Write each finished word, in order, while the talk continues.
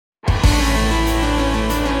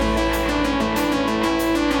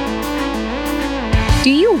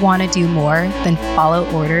want to do more than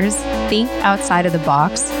follow orders, think outside of the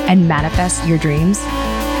box, and manifest your dreams?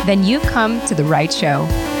 Then you've come to the right show.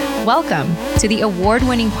 Welcome to the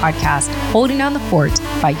award-winning podcast, Holding Down the Fort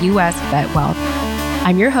by U.S. Vet Wealth.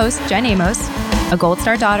 I'm your host, Jen Amos, a Gold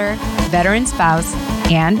Star daughter, veteran spouse,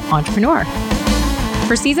 and entrepreneur.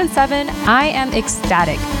 For Season 7, I am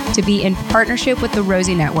ecstatic to be in partnership with the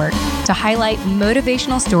Rosie Network to highlight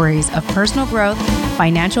motivational stories of personal growth,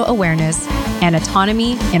 financial awareness, and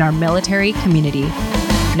autonomy in our military community.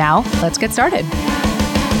 Now, let's get started.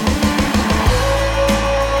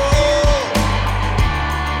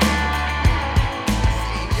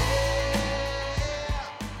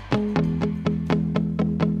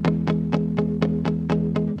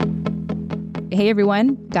 Hey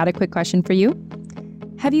everyone, got a quick question for you.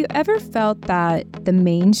 Have you ever felt that the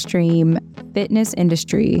mainstream fitness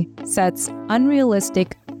industry sets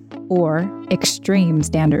unrealistic or extreme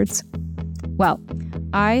standards? Well,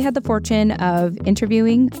 I had the fortune of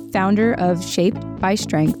interviewing founder of Shaped by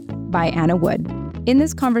Strength by Anna Wood. In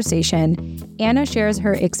this conversation, Anna shares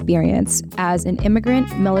her experience as an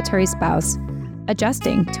immigrant military spouse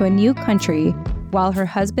adjusting to a new country while her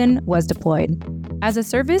husband was deployed. As a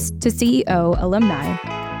Service to CEO alumni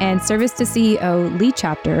and Service to CEO lead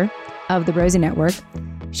chapter of the Rosie Network,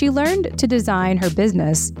 she learned to design her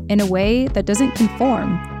business in a way that doesn't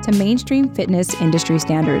conform to mainstream fitness industry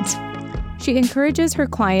standards. She encourages her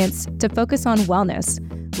clients to focus on wellness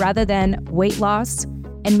rather than weight loss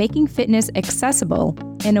and making fitness accessible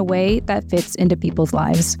in a way that fits into people's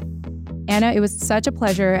lives. Anna, it was such a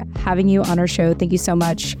pleasure having you on our show. Thank you so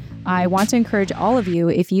much. I want to encourage all of you,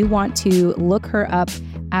 if you want to look her up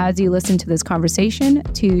as you listen to this conversation,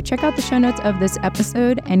 to check out the show notes of this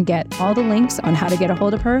episode and get all the links on how to get a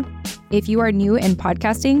hold of her. If you are new in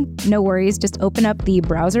podcasting, no worries. Just open up the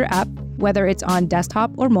browser app, whether it's on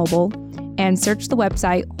desktop or mobile, and search the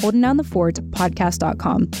website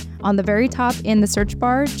holdingdownthefortpodcast.com. On the very top in the search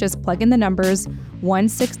bar, just plug in the numbers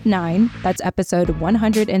 169, that's episode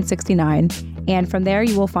 169. And from there,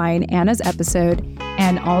 you will find Anna's episode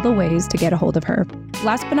and all the ways to get a hold of her.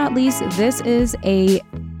 Last but not least, this is a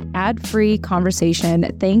ad-free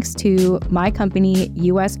conversation thanks to my company,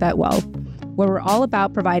 U.S. Vet Wealth, where we're all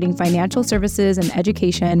about providing financial services and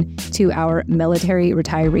education to our military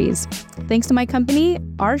retirees. Thanks to my company,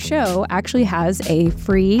 our show actually has a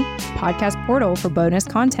free podcast portal for bonus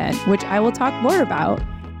content, which I will talk more about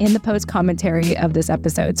in the post commentary of this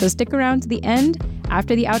episode. So stick around to the end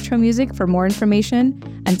after the outro music for more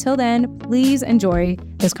information. Until then, please enjoy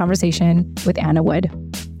this conversation with Anna Wood.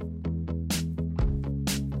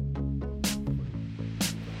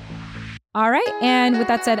 All right. And with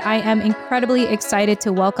that said, I am incredibly excited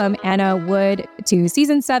to welcome Anna Wood to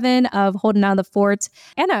Season 7 of Holding Down the Fort.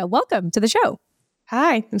 Anna, welcome to the show.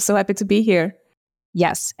 Hi, I'm so happy to be here.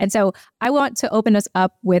 Yes. And so I want to open us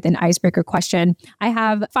up with an icebreaker question. I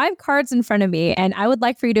have 5 cards in front of me, and I would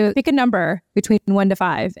like for you to pick a number between 1 to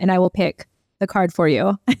 5, and I will pick the card for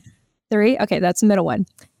you. 3? Okay, that's the middle one.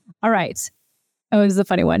 All right. Oh, this is a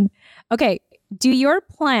funny one. Okay. Do your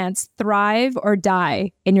plants thrive or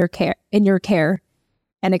die in your care?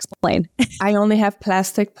 And explain. I only have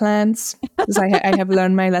plastic plants because I have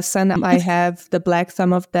learned my lesson. I have the black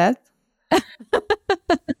thumb of death.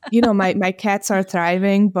 My cats are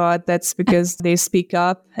thriving, but that's because they speak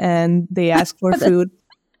up and they ask for food.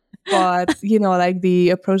 But,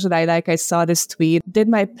 the approach that I saw this tweet. Did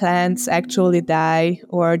my plants actually die,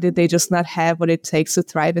 or did they just not have what it takes to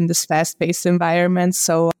thrive in this fast-paced environment?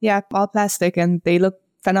 So yeah, all plastic, and they look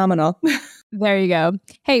phenomenal. There you go.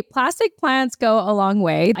 Hey, plastic plants go a long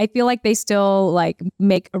way. I feel like they still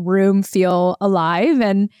make a room feel alive,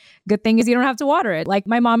 and good thing is you don't have to water it. Like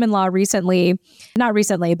my mom-in-law not recently,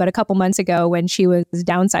 but a couple months ago when she was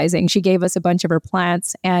downsizing, she gave us a bunch of her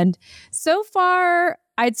plants. And so far,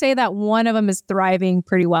 I'd say that one of them is thriving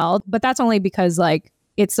pretty well, but that's only because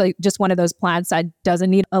it's just one of those plants that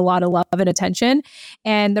doesn't need a lot of love and attention.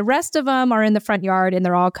 And the rest of them are in the front yard and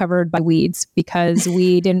they're all covered by weeds because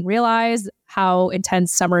we didn't realize how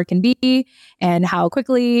intense summer can be and how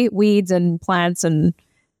quickly weeds and plants and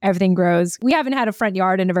everything grows. We haven't had a front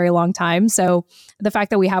yard in a very long time. So the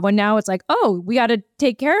fact that we have one now, it's like, oh, we got to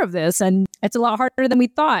take care of this. And it's a lot harder than we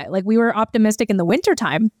thought. We were optimistic in the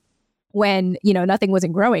wintertime when, nothing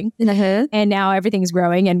wasn't growing. And now everything's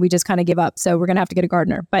growing and we just kind of give up. So we're going to have to get a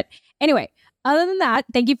gardener. But anyway, other than that,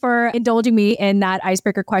 thank you for indulging me in that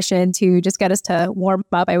icebreaker question to just get us to warm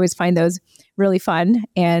up. I always find those really fun.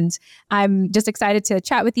 And I'm just excited to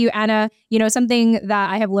chat with you, Anna. Something that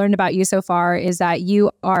I have learned about you so far is that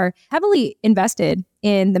you are heavily invested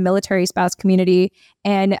in the military spouse community,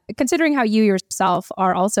 and considering how you yourself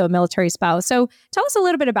are also a military spouse. So tell us a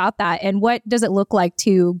little bit about that, and what does it look like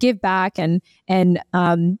to give back and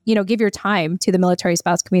give your time to the military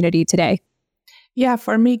spouse community today? Yeah,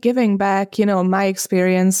 for me, giving back, my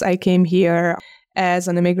experience, I came here as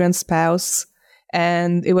an immigrant spouse,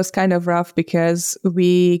 and it was kind of rough because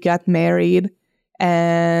we got married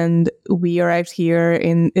and we arrived here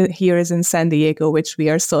is in San Diego, which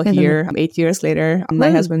we are still here 8 years later.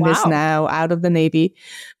 My husband is now out of the Navy.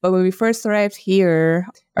 But when we first arrived here,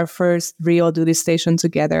 our first real duty station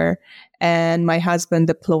together, and my husband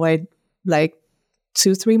deployed like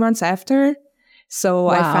 2-3 months after. So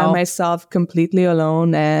I found myself completely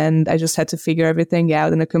alone, and I just had to figure everything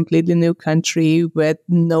out in a completely new country with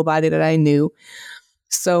nobody that I knew.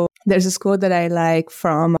 So there's this quote that I like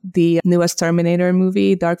from the newest Terminator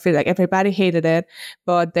movie, Dark Fate. Like, everybody hated it,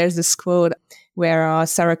 but there's this quote where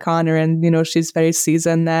Sarah Connor, and she's very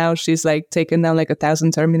seasoned now. She's like taken down like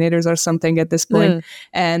 1,000 Terminators or something at this point.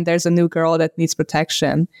 And there's a new girl that needs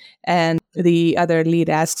protection. And the other lead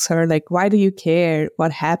asks her, like, why do you care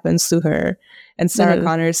what happens to her? And Sarah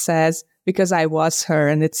Connor says, because I was her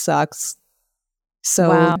and it sucks.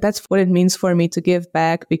 So that's what it means for me to give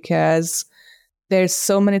back, because there's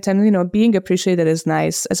so many times, being appreciated is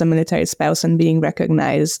nice as a military spouse and being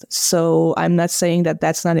recognized. So I'm not saying that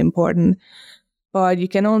that's not important, but you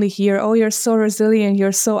can only hear, oh, you're so resilient,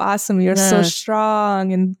 you're so awesome, you're so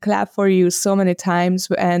strong, and clap for you so many times,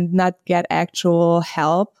 and not get actual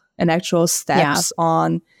help and actual steps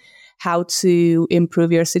on how to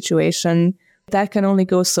improve your situation. That can only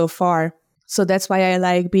go so far. So that's why I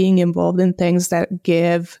like being involved in things that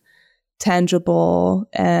give tangible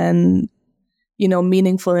and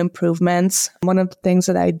meaningful improvements. One of the things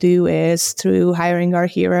that I do is through Hiring Our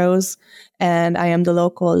Heroes, and I am the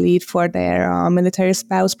local lead for their military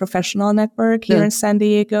spouse professional network here in San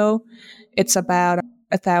Diego. It's about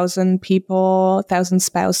 1,000 people, 1,000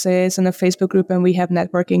 spouses in a Facebook group, and we have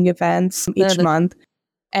networking events each month.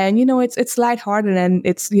 And, it's lighthearted, and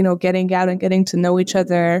it's, getting out and getting to know each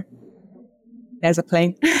other. There's a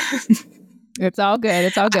plane. It's all good.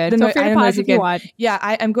 It's all good. Feel free to pause if you want. Yeah,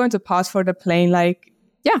 I'm going to pause for the plane. Like,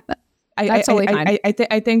 yeah, that's totally fine.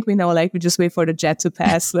 I think we know. Like, we just wait for the jet to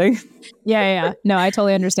pass. Like, yeah. No, I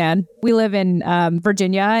totally understand. We live in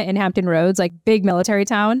Virginia, in Hampton Roads, like big military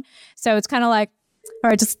town. So it's kind of like, all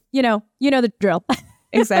right, just you know the drill.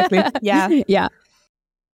 Exactly. Yeah. Yeah.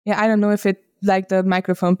 I don't know if it like the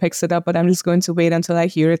microphone picks it up, but I'm just going to wait until I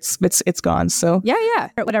hear it's gone. So yeah,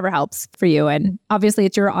 whatever helps for you. And obviously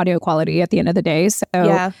it's your audio quality at the end of the day. So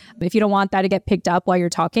if you don't want that to get picked up while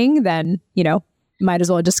you're talking, then might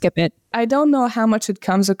as well just skip it. I don't know how much it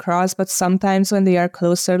comes across, but sometimes when they are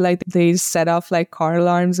closer, like they set off like car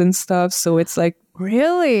alarms and stuff. So it's like,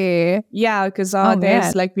 really? Yeah, because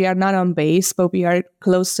there's like, we are not on base, but we are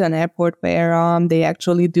close to an airport where they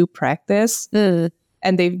actually do practice.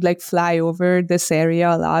 And they like fly over this area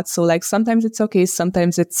a lot. So like sometimes it's okay.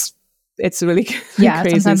 Sometimes it's really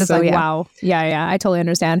crazy. Sometimes it's wow. Yeah. I totally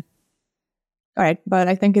understand. All right. But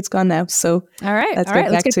I think it's gone now. So all right. Let's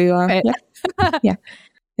get back to yeah.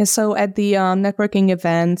 And so at the networking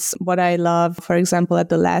events, what I love, for example, at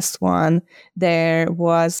the last one, there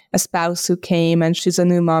was a spouse who came and she's a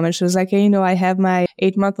new mom, and she was like, hey, I have my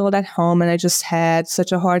 8-month-old at home and I just had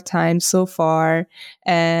such a hard time so far,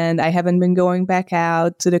 and I haven't been going back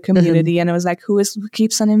out to the community. And I was like, who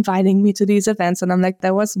keeps on inviting me to these events? And I'm like,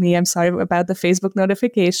 that was me. I'm sorry about the Facebook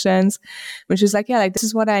notifications. But she's like, yeah, like this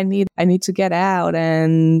is what I need. I need to get out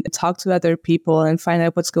and talk to other people and find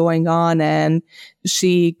out what's going on. And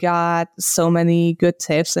she got so many good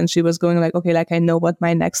tips, and she was going like, okay, like I know what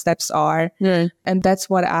my next steps are. And that's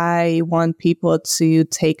what I want people to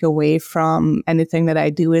take away from anything that I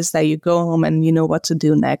do, is that you go home and you know what to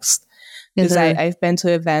do next. Because I've been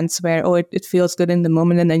to events where, it feels good in the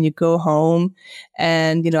moment, and then you go home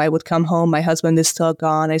and, I would come home, my husband is still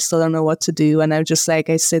gone, I still don't know what to do. And I'm just like,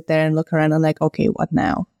 I sit there and look around and like, okay, what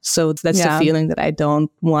now? So that's the feeling that I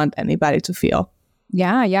don't want anybody to feel.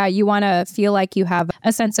 Yeah. You want to feel like you have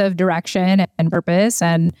a sense of direction and purpose.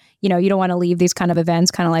 And, you don't want to leave these kind of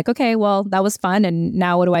events kind of like, okay, well, that was fun. And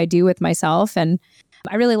now what do I do with myself? And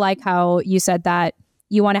I really like how you said that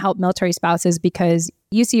you want to help military spouses because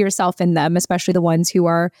you see yourself in them, especially the ones who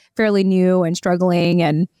are fairly new and struggling.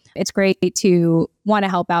 And it's great to want to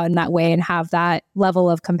help out in that way and have that level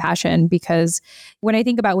of compassion, because when I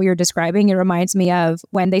think about what you're describing, it reminds me of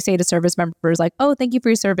when they say to service members like, oh, thank you for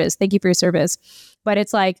your service. Thank you for your service. But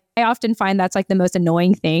it's like, I often find that's like the most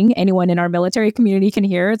annoying thing anyone in our military community can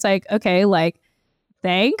hear. It's like, okay, like,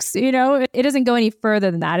 thanks. It doesn't go any further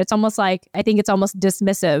than that. It's almost like, I think it's almost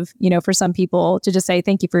dismissive, for some people to just say,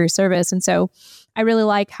 thank you for your service. And so I really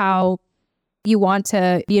like how you want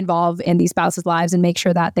to be involved in these spouses' lives and make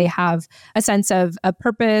sure that they have a sense of a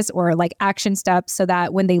purpose or like action steps, so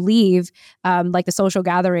that when they leave, like the social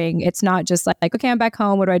gathering, it's not just like, okay, I'm back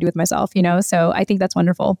home. What do I do with myself? So I think that's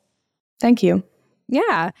wonderful. Thank you.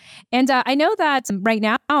 Yeah. And I know that right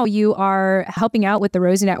now you are helping out with the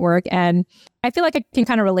Rosie Network. And I feel like I can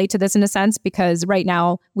kind of relate to this in a sense, because right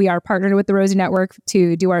now we are partnered with the Rosie Network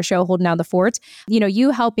to do our show, Holding Down the Fort.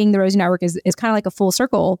 You helping the Rosie Network is kind of like a full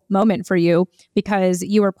circle moment for you, because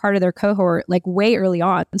you were part of their cohort like way early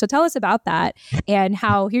on. And so tell us about that and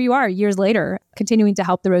how here you are years later, continuing to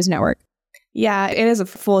help the Rosie Network. Yeah, it is a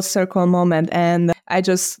full circle moment. And I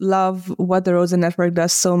just love what the Rosie Network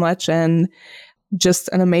does so much, and just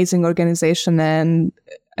an amazing organization and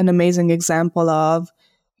an amazing example of,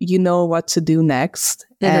 what to do next.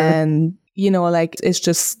 And, like, it's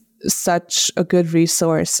just such a good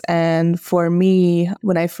resource. And for me,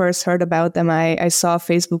 when I first heard about them, I saw a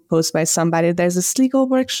Facebook post by somebody, there's a legal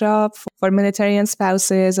workshop for military and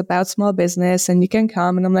spouses about small business, and you can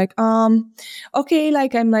come. And I'm like, okay,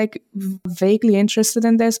 like, I'm like vaguely interested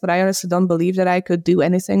in this, but I honestly don't believe that I could do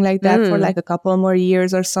anything like that for like a couple more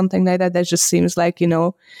years or something like that. That just seems like,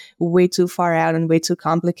 way too far out and way too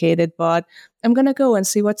complicated, but I'm going to go and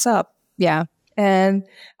see what's up. Yeah. And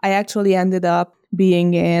I actually ended up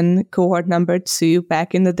being in cohort number 2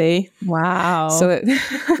 back in the day. Wow. So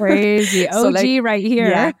crazy. OG, so like, right here.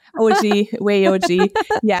 Yeah. OG, way OG.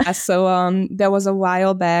 Yeah. So that was a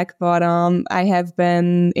while back, but I have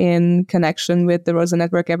been in connection with the Rosie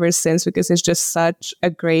Network ever since, because it's just such a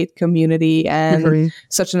great community and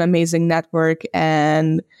such an amazing network.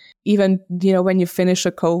 And even, when you finish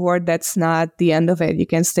a cohort, that's not the end of it. You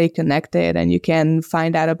can stay connected and you can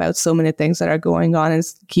find out about so many things that are going on and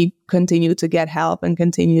continue to get help and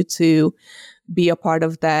continue to be a part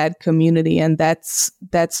of that community. And that's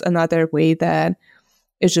another way that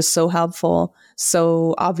is just so helpful.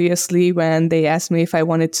 So obviously, when they asked me if I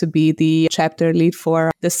wanted to be the chapter lead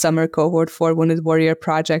for the summer cohort for Wounded Warrior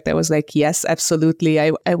Project, I was like, yes, absolutely.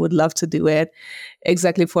 I would love to do it.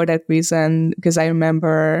 Exactly for that reason, because I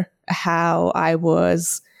remember how I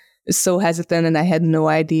was so hesitant and I had no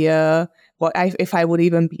idea if I would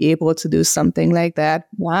even be able to do something like that.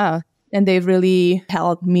 Wow. And they really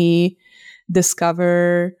helped me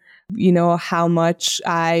discover, how much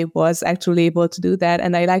I was actually able to do that.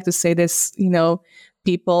 And I like to say this,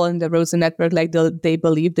 people in the Rosie Network, like they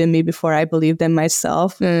believed in me before I believed in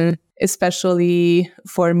myself. Especially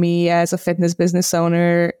for me as a fitness business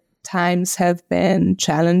owner, times have been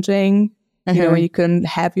challenging. When you couldn't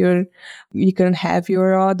have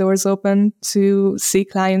your doors open to see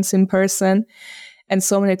clients in person. And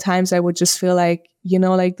so many times I would just feel like,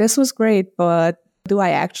 like, this was great, but do I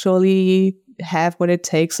actually have what it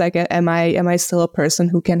takes? Like, am I still a person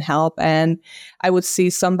who can help? And I would see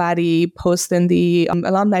somebody post in the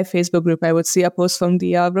alumni Facebook group. I would see a post from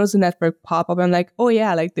the Rosie Network pop up. I'm like, oh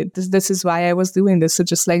yeah, like this is why I was doing this. So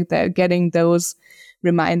just like that, getting those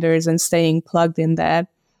reminders and staying plugged in that.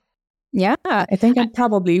 Yeah. I think I'm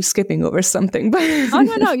probably skipping over something, but oh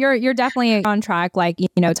no, you're definitely on track. Like,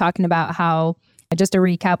 talking about how, just to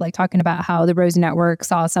recap, like talking about how the Rosie Network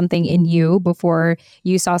saw something in you before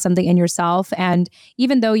you saw something in yourself. And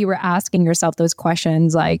even though you were asking yourself those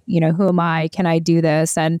questions, like, who am I? Can I do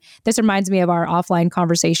this? And this reminds me of our offline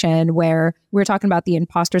conversation where we were talking about the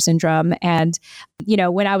imposter syndrome. And,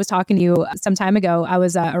 when I was talking to you some time ago, I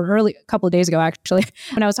was a couple of days ago, actually,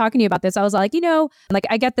 when I was talking to you about this, I was like, like,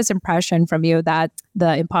 I get this impression from you that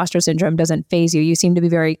the imposter syndrome doesn't faze you. You seem to be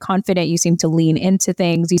very confident. You seem to lean into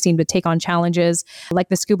things. You seem to take on challenges, like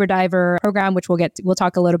the scuba diver program, which we'll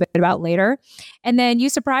talk a little bit about later. And then you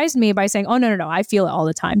surprised me by saying, oh, no, I feel it all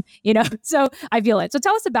the time, so I feel it. So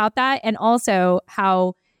tell us about that. And also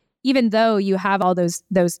how, even though you have all those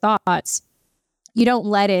thoughts, you don't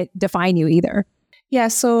let it define you either. Yeah.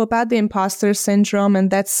 So about the imposter syndrome, and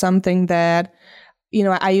that's something that,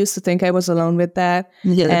 I used to think I was alone with that.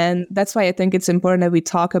 Yeah. And that's why I think it's important that we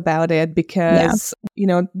talk about it, because,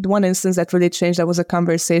 the one instance that really changed, that was a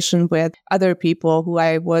conversation with other people who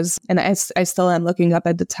I still am looking up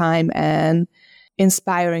at the time, and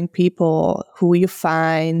inspiring people who you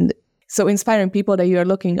find So inspiring people that you're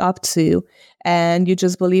looking up to, and you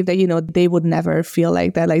just believe that, they would never feel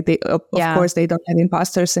like that. Like of course, they don't have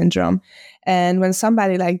imposter syndrome. And when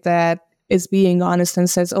somebody like that is being honest and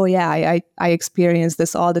says, oh yeah, I experience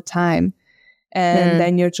this all the time. And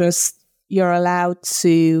then you're allowed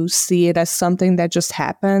to see it as something that just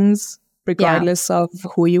happens regardless of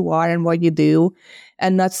who you are and what you do,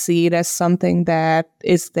 and not see it as something that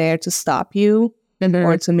is there to stop you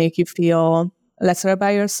or to make you feel lesser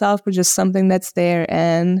about yourself, but just something that's there,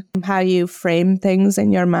 and how you frame things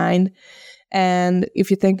in your mind. And if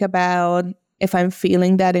you think about, if I'm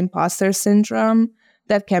feeling that imposter syndrome,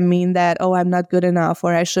 that can mean that, oh, I'm not good enough,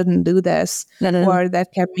 or I shouldn't do this. Or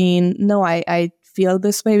that can mean, no, I feel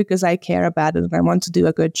this way because I care about it and I want to do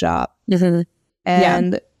a good job.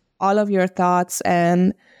 And all of your thoughts,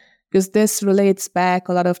 and because this relates back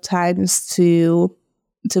a lot of times to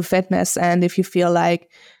fitness. And if you feel like,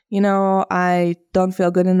 I don't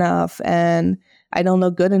feel good enough and I don't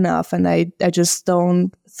look good enough, and I just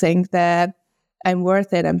don't think that I'm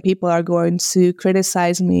worth it, and people are going to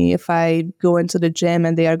criticize me if I go into the gym,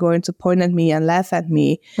 and they are going to point at me and laugh at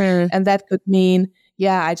me. And that could mean,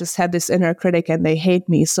 yeah, I just have this inner critic and they hate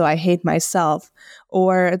me, so I hate myself.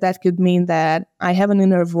 Or that could mean that I have an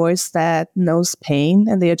inner voice that knows pain,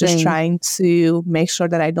 and they are just trying to make sure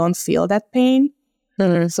that I don't feel that pain.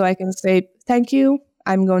 So I can say, thank you,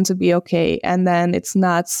 I'm going to be okay. And then it's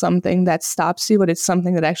not something that stops you, but it's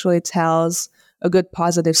something that actually tells a good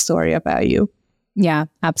positive story about you. Yeah,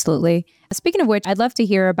 absolutely. Speaking of which, I'd love to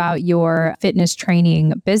hear about your fitness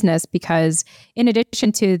training business, because in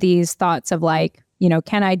addition to these thoughts of like,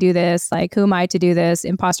 can I do this? Like, who am I to do this?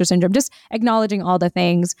 Imposter syndrome, just acknowledging all the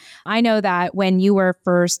things. I know that when you were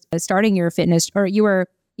first starting your fitness, or you were,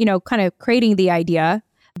 kind of creating the idea,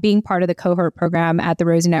 being part of the cohort program at the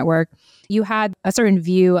Rosie Network, you had a certain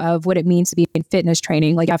view of what it means to be in fitness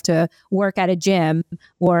training. Like, you have to work at a gym,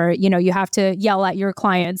 or, you have to yell at your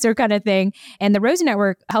clients, or kind of thing. And the Rosie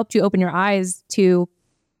Network helped you open your eyes to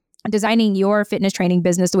designing your fitness training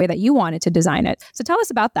business the way that you wanted to design it. So tell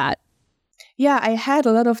us about that. Yeah, I had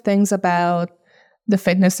a lot of things about the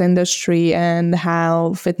fitness industry and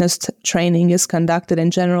how fitness training is conducted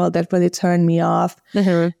in general that really turned me off.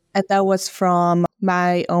 And that was from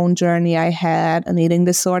my own journey. I had an eating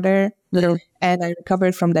disorder, and I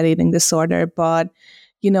recovered from that eating disorder. But,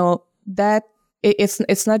 that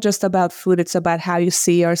it's not just about food. It's about how you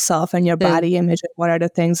see yourself and your body image, and what are the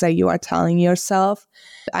things that you are telling yourself.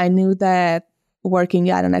 I knew that working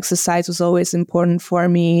out and exercise was always important for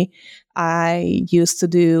me. I used to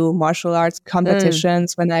do martial arts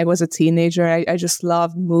competitions when I was a teenager. I just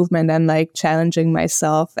loved movement and like challenging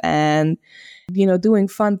myself and, doing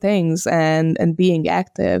fun things and being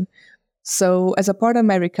active. So as a part of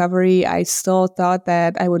my recovery, I still thought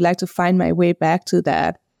that I would like to find my way back to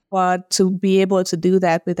that. But to be able to do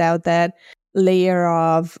that without that layer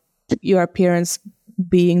of your appearance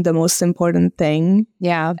being the most important thing.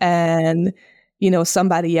 Yeah. And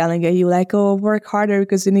somebody yelling at you like, oh, work harder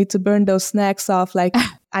because you need to burn those snacks off. Like,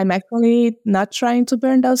 I'm actually not trying to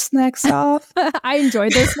burn those snacks off. I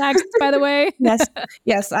enjoyed those snacks, by the way.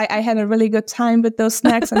 Yes. I had a really good time with those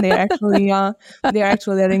snacks, and they're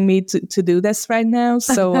actually letting me to do this right now.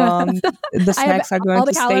 So the snacks are going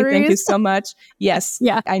to stay. Thank you so much. Yes.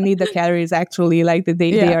 Yeah. I need the calories actually. Like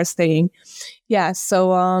they are staying. Yeah.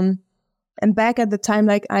 So and back at the time,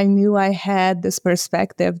 like I knew I had this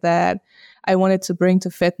perspective that I wanted to bring to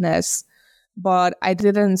fitness, but I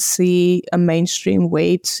didn't see a mainstream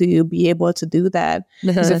way to be able to do that.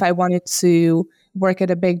 Because if I wanted to work at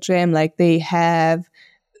a big gym, like they have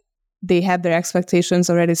their expectations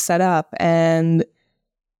already set up. And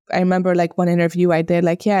I remember like one interview I did,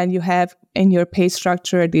 like, yeah, and you have in your pay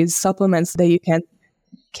structure these supplements that you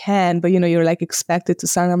can, but you're like expected to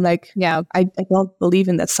sell. I'm like, yeah, I don't believe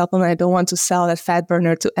in that supplement. I don't want to sell that fat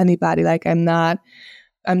burner to anybody. Like I'm not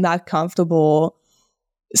comfortable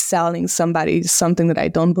selling somebody something that I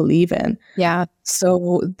don't believe in. Yeah.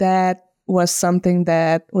 So that was something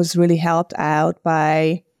that was really helped out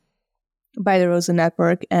by the Rosie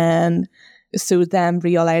Network, and through them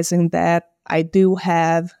realizing that I do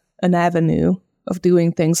have an avenue of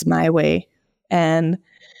doing things my way and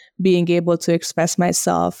being able to express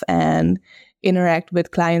myself and interact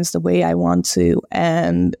with clients the way I want to.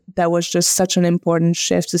 And that was just such an important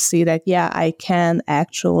shift to see that, yeah, I can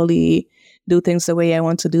actually do things the way I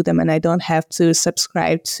want to do them, and I don't have to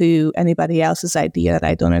subscribe to anybody else's idea that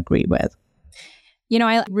I don't agree with.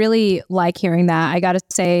 I really like hearing that. I got to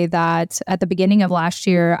say that at the beginning of last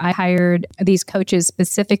year, I hired these coaches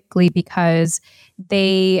specifically because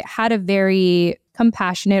they had a very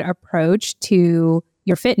compassionate approach to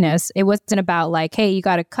your fitness. It wasn't about like, hey, you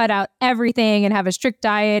got to cut out everything and have a strict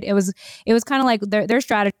diet. It was kind of like their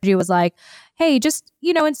strategy was like, hey, just,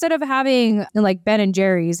 instead of having like Ben and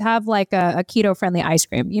Jerry's, have like a keto friendly ice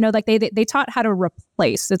cream. Like they taught how to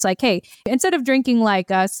replace. It's like, hey, instead of drinking like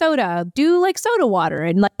soda, do like soda water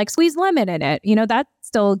and like squeeze lemon in it. That's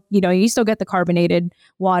still, you still get the carbonated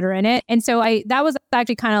water in it. And so that was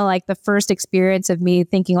actually kind of like the first experience of me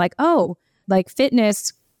thinking like, oh, like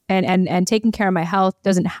fitness and taking care of my health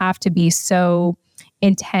doesn't have to be so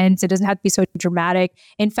intense. It doesn't have to be so dramatic.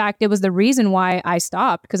 In fact, it was the reason why I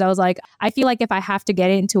stopped, because I was like, I feel like if I have to get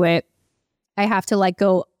into it, I have to like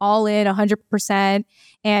go all in 100%.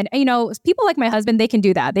 And, people like my husband, they can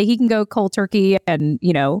do that. He can go cold turkey and,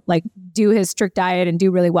 like do his strict diet and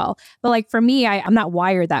do really well. But like for me, I'm not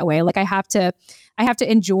wired that way. Like I have to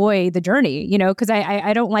enjoy the journey, because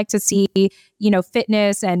I don't like to see,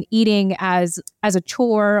 fitness and eating as a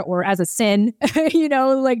chore or as a sin,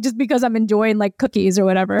 like just because I'm enjoying like cookies or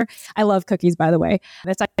whatever. I love cookies, by the way.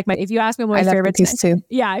 That's like if you ask me what my favorite cookies too.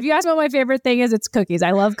 Yeah. If you ask me what my favorite thing is, it's cookies.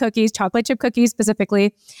 I love cookies, chocolate chip cookies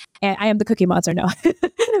specifically. And I am the cookie monster now.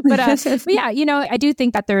 but yeah, I do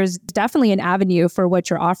think that there's definitely an avenue for what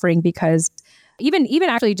you're offering, because even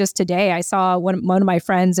actually just today, I saw one of my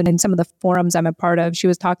friends, and in some of the forums I'm a part of, she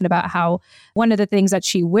was talking about how one of the things that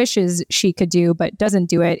she wishes she could do but doesn't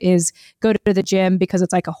do it is go to the gym, because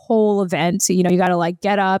it's like a whole event. So, you got to like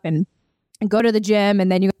get up and go to the gym,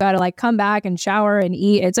 and then you got to like come back and shower and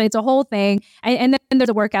eat. It's a whole thing. And then there's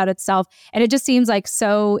a workout itself. And it just seems like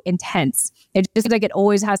so intense. It just seems like it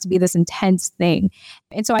always has to be this intense thing.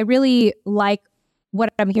 And so I really like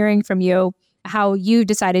what I'm hearing from you, how you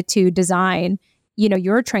decided to design,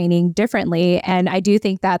 your training differently. And I do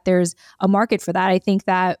think that there's a market for that. I think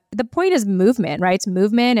that the point is movement, right? It's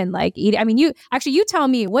movement and like eating. I mean, you tell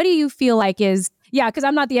me, what do you feel like is, because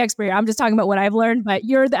I'm not the expert. I'm just talking about what I've learned, but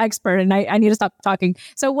you're the expert and I need to stop talking.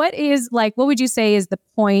 So what would you say is the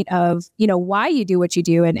point of, why you do what you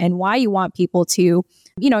do and why you want people to,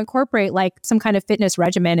 incorporate like some kind of fitness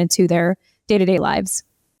regimen into their day-to-day lives?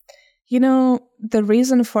 The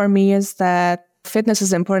reason for me is that fitness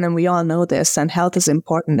is important, and we all know this, and health is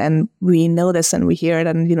important, and we know this and we hear it.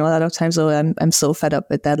 And, a lot of times, I'm so fed up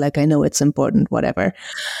with that. Like, I know it's important, whatever.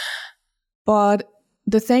 But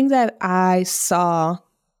the thing that I saw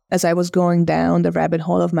as I was going down the rabbit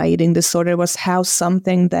hole of my eating disorder was how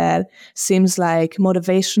something that seems like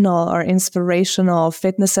motivational or inspirational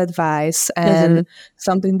fitness advice and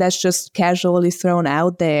something that's just casually thrown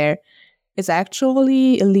out there is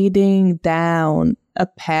actually leading down a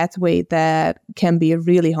pathway that can be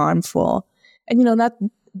really harmful. And,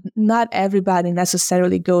 not everybody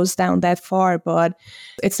necessarily goes down that far, but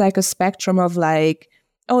it's like a spectrum of like,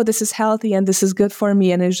 oh, this is healthy and this is good for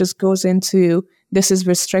me. And it just goes into, this is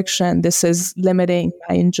restriction. This is limiting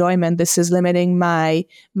my enjoyment. This is limiting my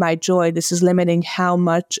joy. This is limiting how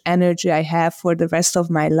much energy I have for the rest of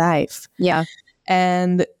my life. Yeah.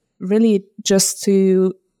 And really just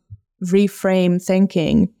to reframe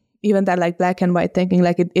thinking, even that like black and white thinking,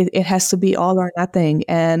 like it has to be all or nothing.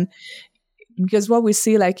 And because what we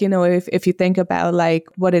see, like, if you think about like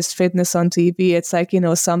what is fitness on TV, it's like,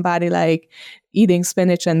 somebody like eating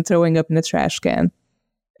spinach and throwing up in the trash can.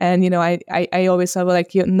 And, I always have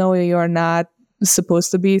like, you're not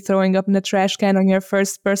supposed to be throwing up in the trash can on your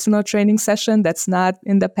first personal training session. That's not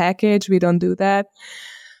in the package. We don't do that.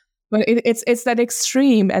 But it's that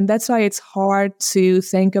extreme, and that's why it's hard to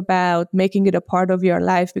think about making it a part of your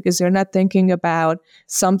life, because you're not thinking about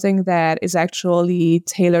something that is actually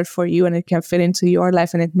tailored for you and it can fit into your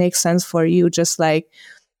life and it makes sense for you. Just like,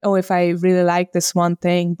 oh, if I really like this one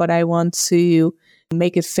thing, but I want to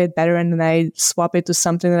make it fit better and then I swap it to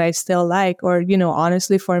something that I still like. Or,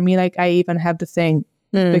 honestly, for me, like I even have the thing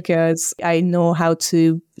because I know how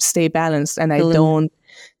to stay balanced and I don't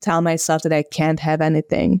tell myself that I can't have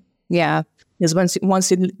anything. Yeah. Because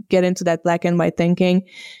once you get into that black and white thinking,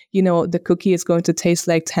 the cookie is going to taste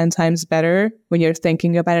like 10 times better when you're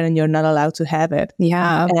thinking about it and you're not allowed to have it.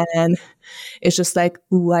 Yeah. And it's just like,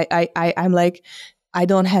 ooh, I'm like, I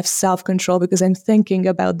don't have self-control because I'm thinking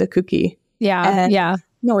about the cookie. Yeah. And yeah.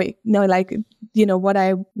 No, like, what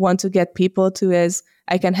I want to get people to is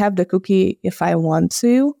I can have the cookie if I want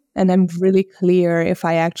to. And I'm really clear if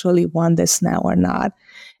I actually want this now or not.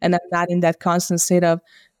 And I'm not in that constant state of,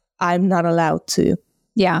 I'm not allowed to.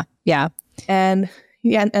 Yeah. Yeah. And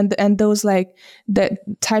those like the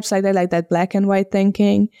types like that black and white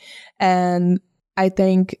thinking. And I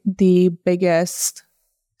think the biggest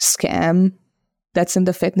scam that's in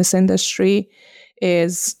the fitness industry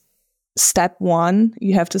is step 1,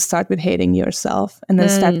 you have to start with hating yourself. And then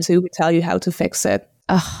step 2, we tell you how to fix it.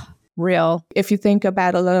 Oh, real. If you think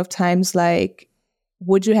about a lot of times, like,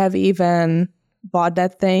 would you have even bought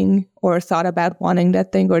that thing or thought about wanting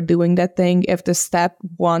that thing or doing that thing if the step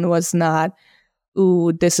one was not,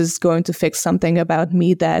 ooh, this is going to fix something about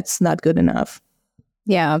me that's not good enough?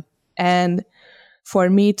 Yeah. And for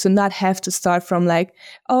me to not have to start from like,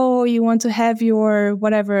 oh, you want to have your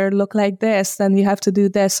whatever look like this, then you have to do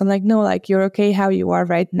this. I'm like, no, like, you're okay how you are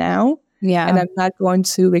right now. Yeah. And I'm not going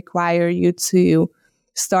to require you to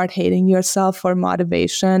start hating yourself for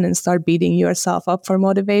motivation and start beating yourself up for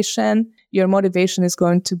motivation. Your motivation is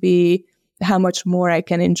going to be how much more I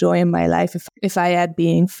can enjoy in my life if I add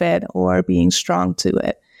being fit or being strong to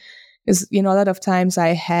it. Because, a lot of times I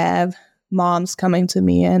have moms coming to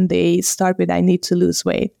me and they start with, I need to lose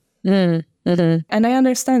weight. Mm-hmm. And I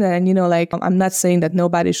understand that. And, like, I'm not saying that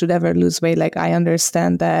nobody should ever lose weight. Like, I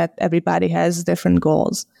understand that everybody has different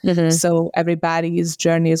goals. Mm-hmm. So everybody's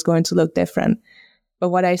journey is going to look different. But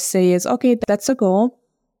what I say is, okay, that's a goal.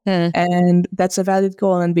 And that's a valid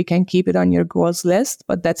goal, and we can keep it on your goals list.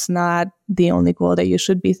 But that's not the only goal that you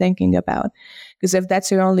should be thinking about. Because if that's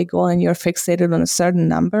your only goal and you're fixated on a certain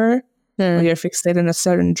number, or you're fixated on a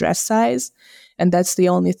certain dress size, and that's the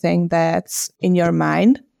only thing that's in your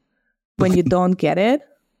mind, when you don't get it,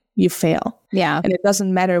 you fail. Yeah. And it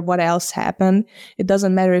doesn't matter what else happened. It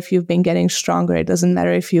doesn't matter if you've been getting stronger. It doesn't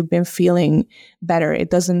matter if you've been feeling better. It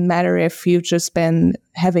doesn't matter if you've just been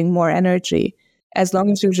having more energy. As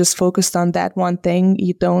long as you're just focused on that one thing,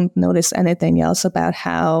 you don't notice anything else about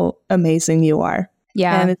how amazing you are.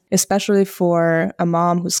 Yeah. And especially for a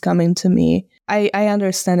mom who's coming to me, I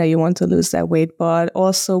understand that you want to lose that weight, but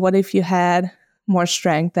also what if you had more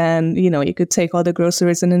strength and, you could take all the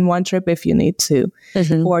groceries in one trip if you need to,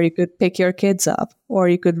 or you could pick your kids up, or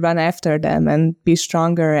you could run after them and be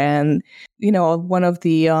stronger. And, one of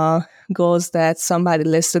the goals that somebody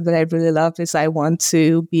listed that I really loved is I want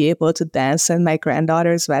to be able to dance at my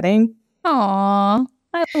granddaughter's wedding. Aww.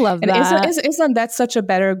 I love that. Isn't that such a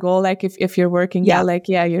better goal? Like if you're working out, like,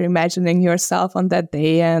 yeah, you're imagining yourself on that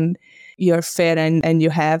day and you're fit and you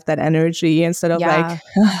have that energy instead of like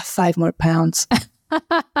 5 more pounds.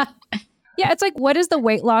 Yeah, it's like, what is the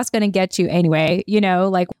weight loss going to get you anyway?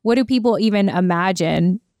 Like, what do people even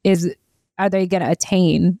imagine are they going to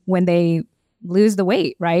attain when they lose the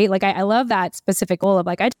weight, right? Like, I love that specific goal of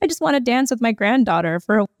like, I just want to dance with my granddaughter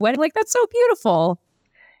for a wedding. Like, that's so beautiful.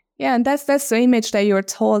 Yeah, and that's the image that you're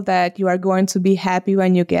told that you are going to be happy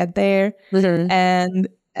when you get there. And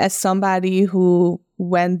as somebody who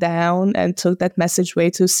went down and took that message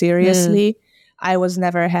way too seriously, I was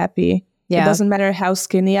never happy. Yeah. It doesn't matter how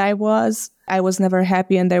skinny I was never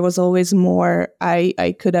happy, and there was always more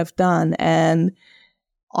I could have done. And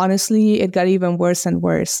honestly, it got even worse and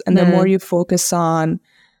worse. And the more you focus on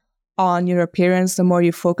your appearance, the more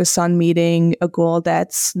you focus on meeting a goal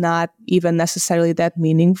that's not even necessarily that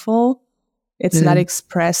meaningful. It's not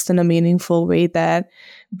expressed in a meaningful way that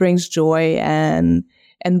brings joy and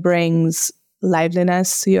brings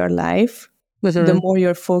liveliness to your life. The more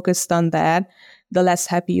you're focused on that, the less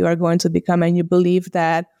happy you are going to become. And you believe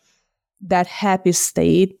that happy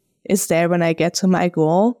state is there when I get to my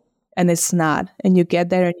goal, and it's not. And you get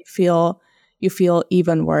there and you feel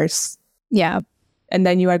even worse. Yeah. And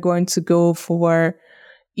then you are going to go for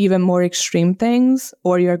even more extreme things,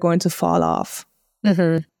 or you're going to fall off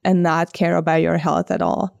and not care about your health at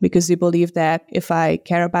all, because you believe that if I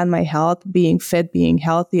care about my health, being fit, being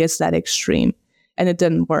healthy is that extreme. And it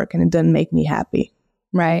didn't work, and it didn't make me happy.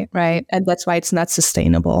 Right. And that's why it's not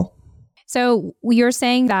sustainable. So you're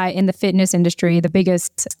saying that in the fitness industry, the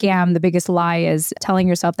biggest scam, the biggest lie is telling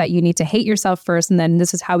yourself that you need to hate yourself first, and then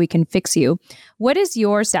this is how we can fix you. What is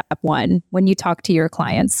your step one when you talk to your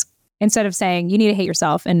clients? Instead of saying you need to hate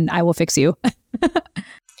yourself and I will fix you.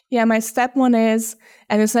 Yeah, my step one is,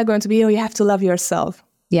 and it's not going to be, you have to love yourself.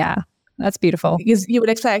 Yeah, that's beautiful. Because you would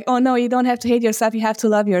expect, oh no, you don't have to hate yourself, you have to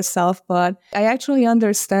love yourself. But I actually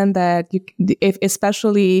understand that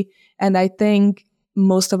especially, and I think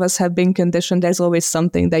most of us have been conditioned, there's always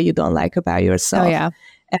something that you don't like about yourself. Oh, yeah.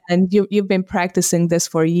 And you've been practicing this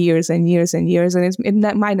for years and years and years. And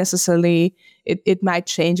it might necessarily, it might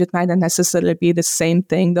change. It might not necessarily be the same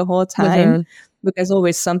thing the whole time. But there's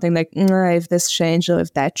always something like, if this changed or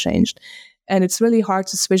if that changed. And it's really hard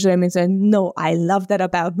to switch them and say, no, I love that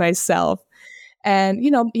about myself. And,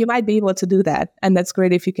 you might be able to do that. And that's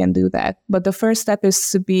great if you can do that. But the first step is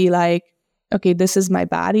to be like, okay, this is my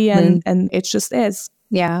body and it just is.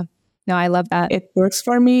 Yeah. No, I love that. It works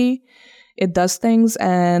for me. It does things,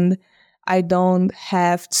 and I don't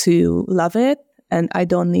have to love it, and I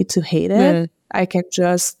don't need to hate it. I can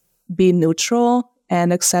just be neutral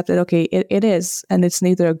and accept it. Okay, it is, and it's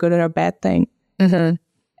neither a good or a bad thing.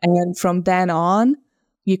 And from then on,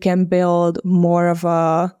 you can build more of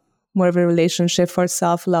a relationship for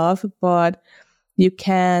self-love, but you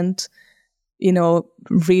can't,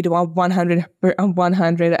 read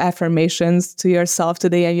 100 affirmations to yourself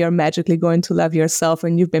today and you're magically going to love yourself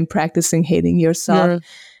when you've been practicing hating yourself. Yeah.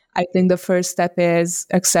 I think the first step is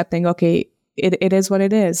accepting, okay, it is what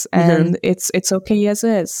it is, and it's okay as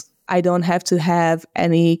is. I don't have to have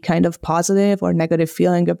any kind of positive or negative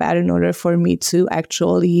feeling about it in order for me to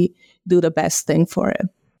actually do the best thing for it.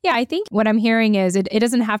 Yeah, I think what I'm hearing is it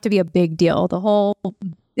doesn't have to be a big deal. The whole,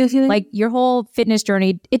 like your whole fitness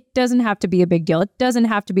journey, it doesn't have to be a big deal. It doesn't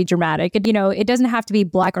have to be dramatic. It doesn't have to be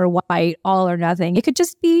black or white, all or nothing. It could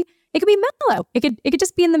be mellow. It could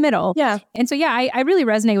just be in the middle. Yeah. And so, yeah, I really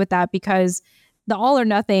resonate with that because the all or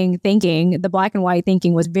nothing thinking, the black and white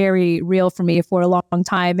thinking was very real for me for a long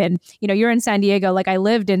time. And, you're in San Diego, like I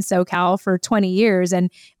lived in SoCal for 20 years and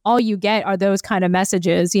all you get are those kind of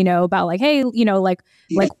messages, about like, hey, like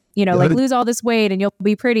lose all this weight and you'll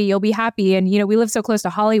be pretty, you'll be happy. And, we live so close to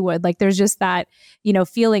Hollywood. Like there's just that,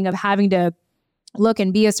 feeling of having to look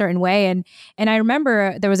and be a certain way. And I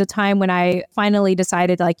remember there was a time when I finally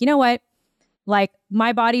decided like, you know what, like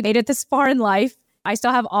my body made it this far in life. I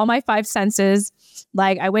still have all my 5 senses.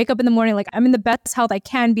 Like I wake up in the morning, like I'm in the best health I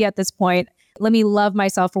can be at this point. Let me love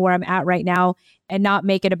myself for where I'm at right now and not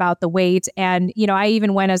make it about the weight. And, I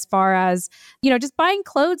even went as far as, just buying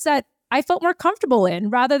clothes that I felt more comfortable in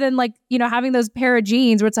rather than like, having those pair of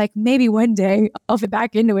jeans where it's like, maybe one day I'll fit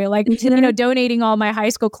back into it. Like, donating all my high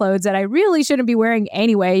school clothes that I really shouldn't be wearing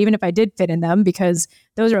anyway, even if I did fit in them because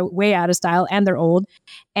those are way out of style and they're old.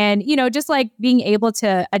 And, just like being able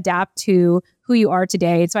to adapt to who you are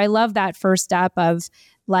today. And so I love that first step of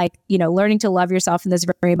like, learning to love yourself in this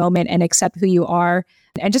very moment and accept who you are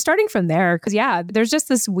and just starting from there. Cause yeah, there's just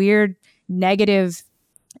this weird negative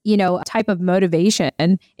type of motivation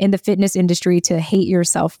in the fitness industry to hate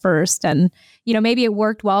yourself first. And, maybe it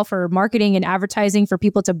worked well for marketing and advertising for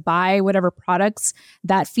people to buy whatever products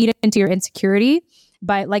that feed into your insecurity.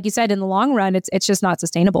 But like you said, in the long run, it's just not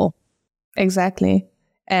sustainable. Exactly.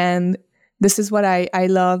 And this is what I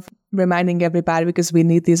love reminding everybody because we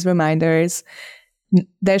need these reminders.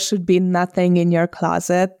 There should be nothing in your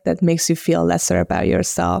closet that makes you feel lesser about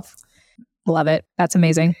yourself. Love it. That's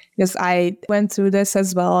amazing. Because I went through this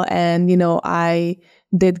as well. And, I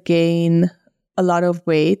did gain a lot of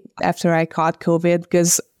weight after I caught COVID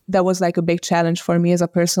because that was like a big challenge for me as a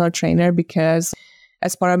personal trainer because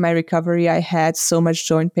as part of my recovery, I had so much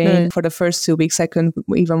joint pain. For the first 2 weeks, I couldn't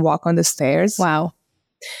even walk on the stairs. Wow.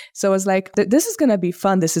 So I was like, this is going to be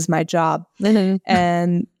fun. This is my job.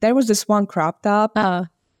 And there was this one crop top.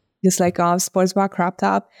 Just like a sports bra crop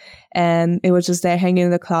top. And it was just there hanging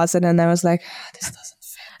in the closet. And I was like, this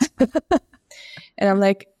doesn't fit. And I'm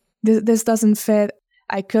like, this doesn't fit.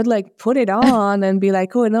 I could like put it on and be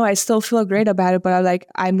like, oh no, I still feel great about it. But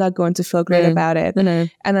I'm not going to feel great about it.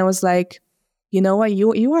 And I was like, you know what?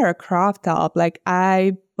 You are a crop top. Like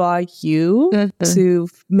I bought you to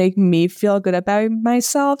make me feel good about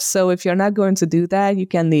myself. So if you're not going to do that, you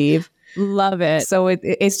can leave. Love it. So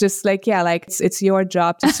it's just like, yeah, like it's your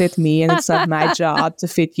job to fit me and it's not my job to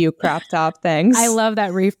fit you crop top things. I love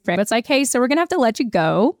that reframe. It's like, hey, so we're going to have to let you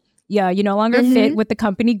go. Yeah, you no longer fit with the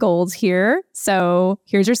company goals here. So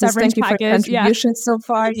here's your severance package. Thank you for contributions so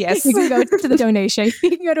far. Yes. You can go to the donation.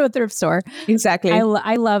 You can go to a thrift store. Exactly.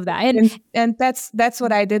 I love that. And that's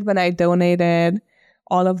what I did when I donated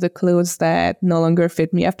all of the clothes that no longer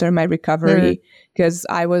fit me after my recovery because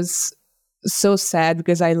I was so sad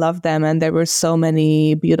because I loved them and there were so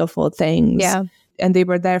many beautiful things. Yeah. And they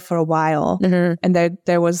were there for a while. And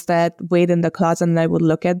there was that weight in the closet and I would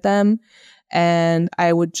look at them and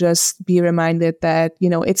I would just be reminded that,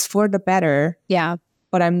 it's for the better. Yeah.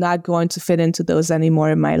 But I'm not going to fit into those anymore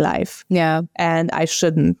in my life. Yeah. And I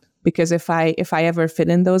shouldn't because if I ever fit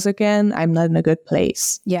in those again, I'm not in a good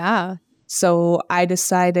place. Yeah. So I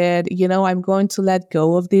decided, I'm going to let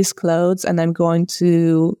go of these clothes and I'm going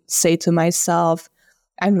to say to myself,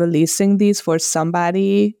 I'm releasing these for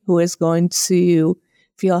somebody who is going to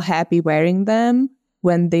feel happy wearing them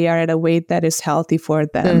when they are at a weight that is healthy for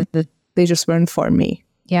them. They just weren't for me.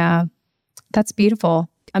 Yeah, that's beautiful.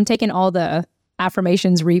 I'm taking all the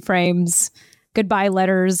affirmations, reframes, goodbye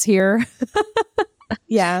letters here.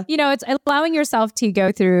 Yeah. It's allowing yourself to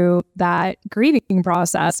go through that grieving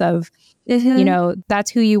process of,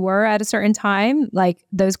 that's who you were at a certain time. Like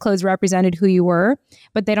those clothes represented who you were,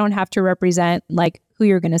 but they don't have to represent like who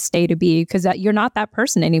you're going to stay to be because you're not that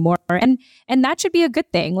person anymore. And that should be a good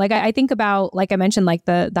thing. Like I think about, like I mentioned, like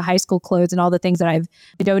the high school clothes and all the things that I've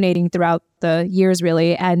been donating throughout the years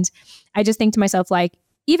really. And I just think to myself, like,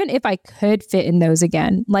 even if I could fit in those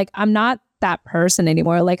again, like I'm not that person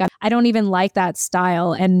anymore. Like I don't even like that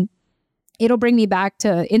style. And it'll bring me back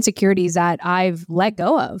to insecurities that I've let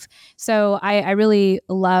go of. So I really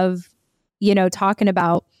love, talking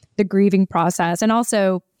about the grieving process and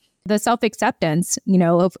also the self-acceptance,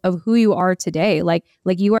 of who you are today. Like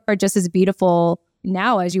you are just as beautiful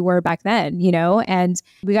now as you were back then, and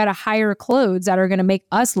we got to hire clothes that are going to make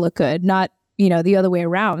us look good, not, the other way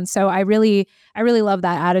around. So I really love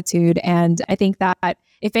that attitude. And I think that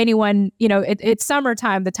if anyone, it's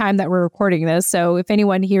summertime, the time that we're recording this. So if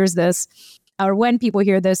anyone hears this or when people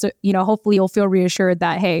hear this, hopefully you'll feel reassured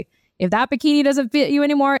that, hey, if that bikini doesn't fit you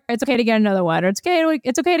anymore, it's okay to get another one, or it's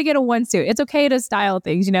okay to get a onesuit. It's okay to style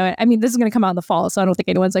things. I mean, this is going to come out in the fall, so I don't think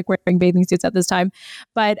anyone's like wearing bathing suits at this time.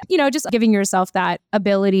 But, just giving yourself that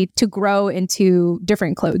ability to grow into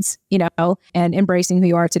different clothes, and embracing who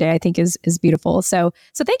you are today, I think is beautiful. So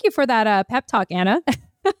thank you for that pep talk, Anna.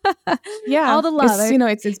 Yeah, all the love.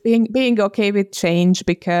 It's being okay with change,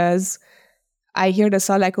 because I hear this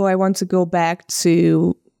all like, oh, I want to go back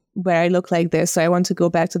to where I look like this. So I want to go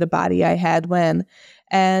back to the body I had when.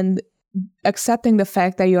 And accepting the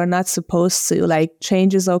fact that you're not supposed to, like,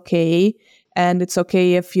 change is okay. And it's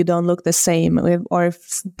okay if you don't look the same, or if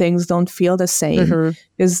things don't feel the same,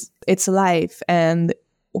 because it's life. And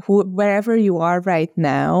wherever you are right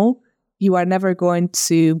now, you are never going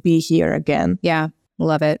to be here again. Yeah,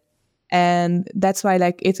 love it. And that's why,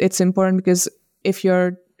 like, it's important, because if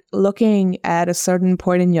you're looking at a certain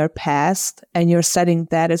point in your past and you're setting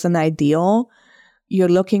that as an ideal, you're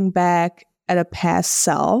looking back at a past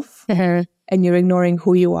self and you're ignoring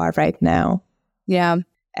who you are right now. Yeah.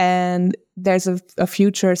 And there's a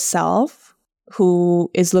future self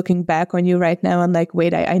who is looking back on you right now and like,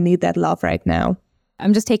 wait, I need that love right now.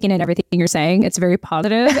 I'm just taking in everything you're saying. It's very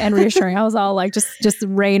positive and reassuring. I was all like, just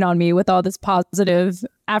rain on me with all this positive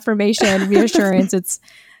affirmation, reassurance. It's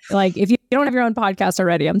like, if you don't have your own podcast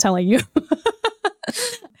already, I'm telling you.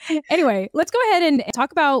 Anyway, let's go ahead and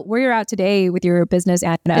talk about where you're at today with your business,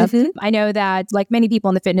 Anna. I know that, like many people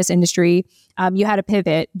in the fitness industry, you had a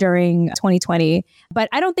pivot during 2020, but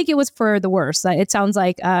I don't think it was for the worse. It sounds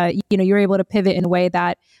like, you were able to pivot in a way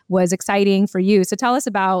that was exciting for you. So tell us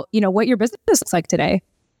about, what your business looks like today.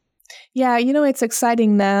 Yeah, it's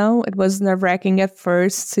exciting now. It was nerve-wracking at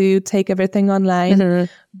first to take everything online,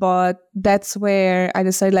 but that's where I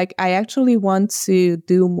decided, like, I actually want to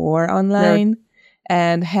do more online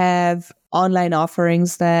and have online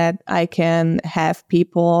offerings that I can have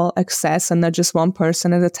people access, and not just one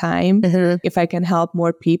person at a time. If I can help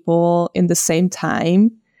more people in the same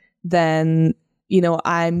time, then,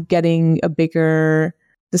 I'm getting the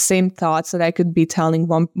same thoughts that I could be telling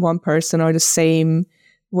one person, or the same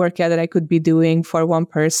workout that I could be doing for one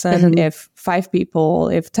person. If 5 people,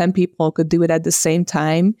 if 10 people could do it at the same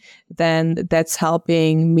time, then that's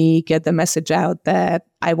helping me get the message out that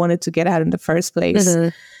I wanted to get out in the first place.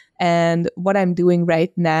 And what I'm doing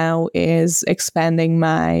right now is expanding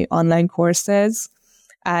my online courses.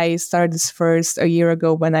 I started this first a year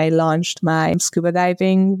ago when I launched my scuba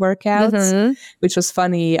diving workouts, which was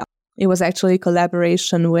funny. It was actually a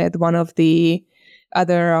collaboration with one of the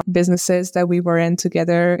other businesses that we were in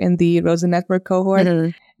together in the Rosa Network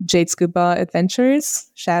cohort, Jade Scuba Adventures,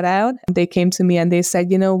 shout out. They came to me and they said,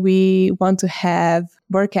 we want to have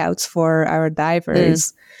workouts for our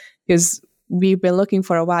divers, because we've been looking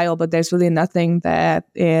for a while, but there's really nothing that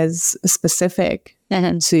is specific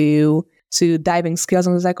to diving skills.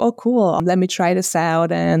 And I was like, oh, cool. Let me try this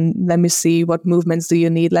out and let me see what movements do you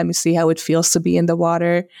need. Let me see how it feels to be in the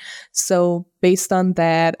water. So based on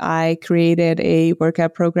that, I created a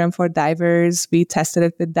workout program for divers. We tested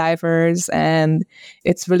it with divers and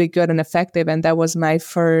it's really good and effective. And that was my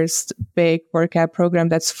first big workout program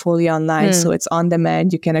that's fully online. So it's on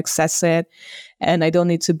demand. You can access it. And I don't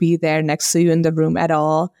need to be there next to you in the room at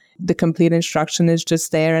all. The complete instruction is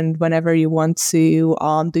just there. And whenever you want to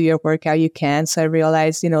do your workout, you can. So I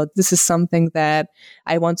realized, this is something that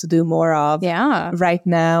I want to do more of. Yeah. Right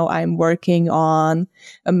now, I'm working on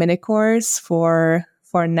a mini course for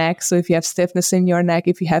neck. So if you have stiffness in your neck,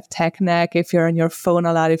 if you have tech neck, if you're on your phone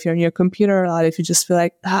a lot, if you're on your computer a lot, if you just feel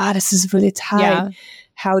like, this is really tight.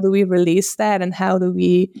 How do we release that? And how do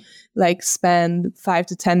we spend 5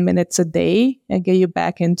 to 10 minutes a day and get you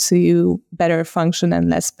back into better function and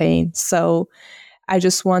less pain? So I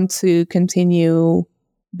just want to continue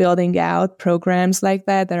building out programs like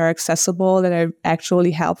that are accessible, that are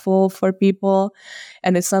actually helpful for people.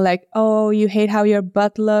 And it's not like, oh, you hate how your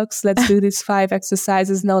butt looks, let's do these 5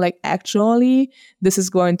 exercises. No, actually, this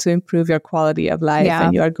is going to improve your quality of life,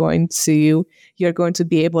 and you're going to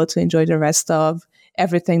be able to enjoy the rest of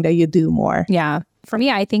everything that you do more. Yeah. For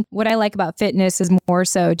me, I think what I like about fitness is more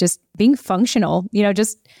so just being functional,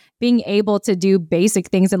 just being able to do basic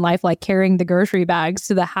things in life, like carrying the grocery bags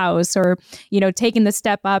to the house, or, taking the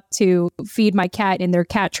step up to feed my cat in their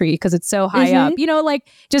cat tree because it's so high up, like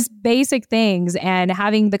just basic things, and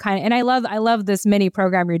having the and I love this mini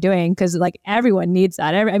program you're doing, because like everyone needs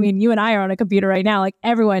that. I mean, you and I are on a computer right now. Like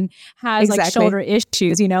everyone has like shoulder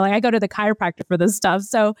issues, like I go to the chiropractor for this stuff.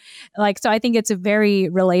 So I think it's very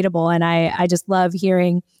relatable. And I just love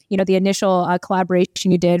hearing the initial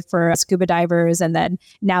collaboration you did for scuba divers, and then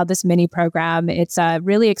now this mini program. It's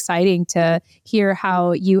really exciting to hear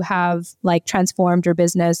how you have like transformed your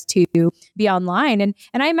business to be online. And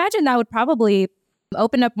I imagine that would probably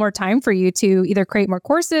open up more time for you to either create more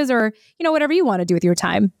courses or, whatever you want to do with your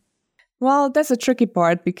time. Well, that's a tricky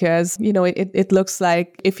part because, it looks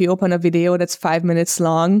like if you open a video that's 5 minutes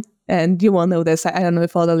long, and you will know this. I don't know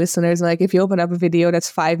if all the listeners, like if you open up a video that's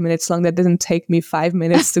 5 minutes long, that didn't take me 5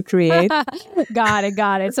 minutes to create. Got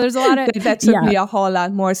it. So there's a lot of... that took me a whole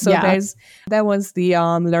lot more. So that was the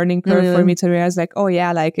learning curve for me to realize like, oh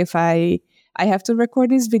yeah, like if I have to record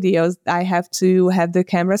these videos, I have to have the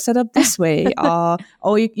camera set up this way.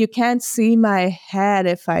 You can't see my head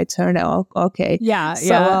if I turn it. Okay.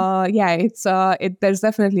 There's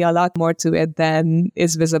definitely a lot more to it than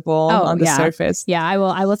is visible on the surface. Yeah, I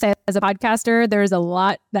will say as a podcaster, there's a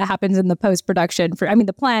lot that happens in the post-production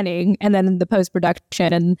the planning, and then the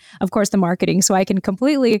post-production, and of course the marketing. So I can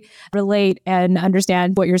completely relate and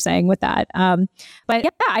understand what you're saying with that. But yeah,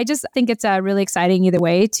 I just think it's really exciting either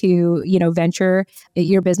way to, venture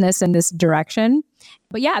your business in this direction.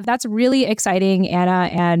 But yeah, that's really exciting, Anna.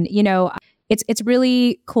 And, it's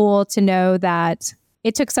really cool to know that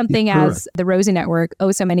it took something as the Rosie Network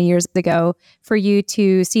so many years ago for you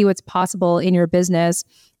to see what's possible in your business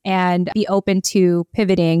and be open to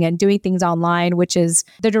pivoting and doing things online, which is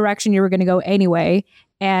the direction you were going to go anyway,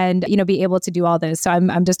 and, be able to do all this. So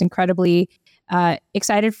I'm just incredibly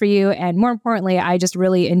excited for you. And more importantly, I just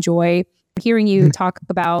really enjoy hearing you talk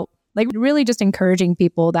about like really just encouraging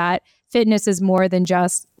people that fitness is more than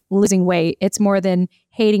just losing weight. It's more than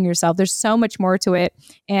hating yourself. There's so much more to it.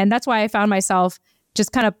 And that's why I found myself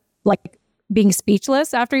just kind of like being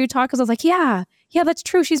speechless after you talk, because I was like, yeah, that's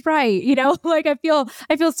true. She's right. Like I feel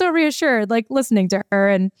so reassured, like listening to her.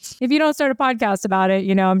 And if you don't start a podcast about it,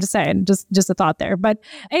 I'm just saying, just a thought there. But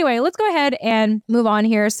anyway, let's go ahead and move on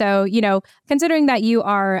here. So, considering that you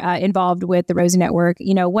are involved with the Rosie Network,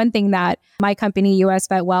 one thing that my company, US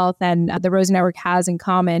Vet Wealth, and the Rosie Network has in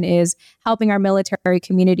common is helping our military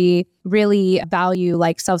community really value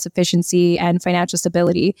like self-sufficiency and financial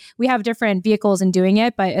stability. We have different vehicles in doing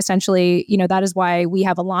it, but essentially, that is why we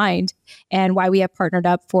have aligned and why we have partnered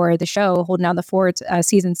up for the show Holding Down the Fort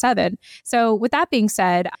season 7. So with that being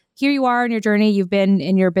said, here you are in your journey. You've been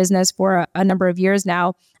in your business for a number of years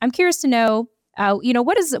now. I'm curious to know,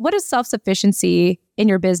 what does self-sufficiency in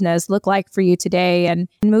your business look like for you today and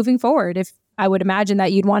moving forward? If I would imagine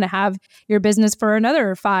that you'd want to have your business for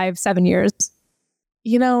another 5-7 years.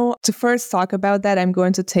 To first talk about that, I'm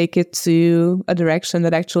going to take it to a direction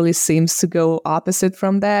that actually seems to go opposite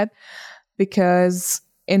from that, because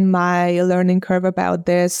in my learning curve about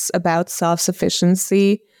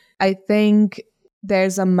self-sufficiency, I think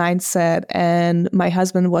there's a mindset, and my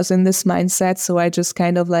husband was in this mindset. So I just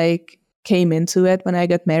kind of like came into it when I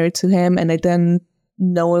got married to him, and I didn't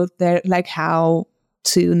know how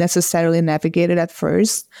to necessarily navigate it at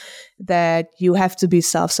first, that you have to be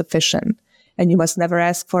self-sufficient and you must never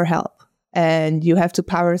ask for help and you have to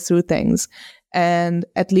power through things. And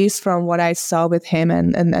at least from what I saw with him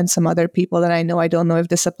and some other people that I don't know if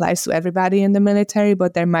this applies to everybody in the military,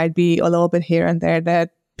 but there might be a little bit here and there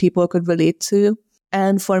that people could relate to.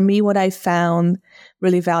 And for me, what I found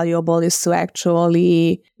really valuable is to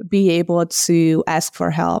actually be able to ask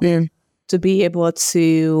for help, to be able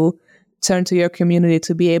to turn to your community,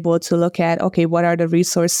 to be able to look at, okay, what are the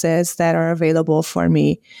resources that are available for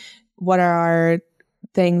me? What are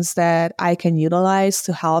things that I can utilize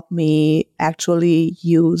to help me actually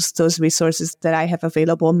use those resources that I have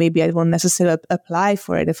available? Maybe I won't necessarily apply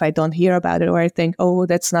for it if I don't hear about it, or I think, oh,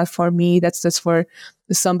 that's not for me. That's just for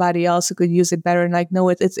somebody else who could use it better. And like, no,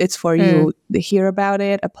 it's for you. Hear about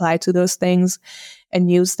it, apply to those things and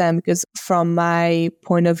use them. Because from my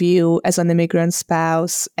point of view as an immigrant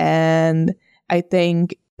spouse, and I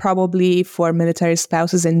think probably for military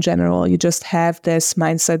spouses in general, you just have this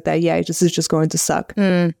mindset that, this is just going to suck.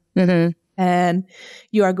 And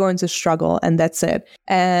you are going to struggle, and that's it.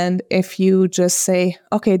 And if you just say,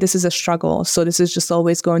 okay, this is a struggle, so this is just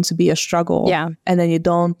always going to be a struggle. And then you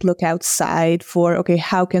don't look outside for, okay,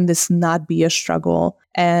 how can this not be a struggle?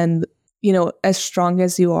 And, as strong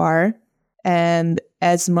as you are, And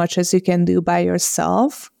as much as you can do by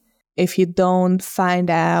yourself, if you don't find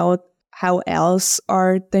out how else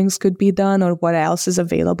or things could be done or what else is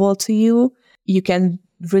available to you, you can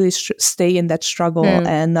really stay in that struggle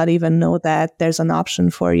and not even know that there's an option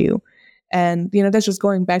for you. And, that's just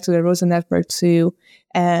going back to the Rosa Network too.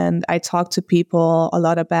 And I talk to people a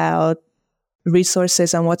lot about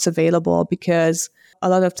resources and what's available, because a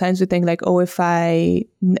lot of times we think like, oh, if I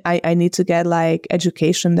need to get like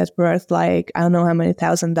education that's worth like, I don't know how many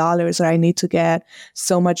 $1,000, or I need to get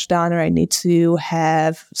so much done, or I need to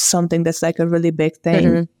have something that's like a really big thing.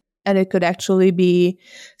 Mm-hmm. And it could actually be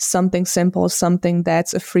something simple, something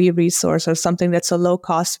that's a free resource, or something that's a low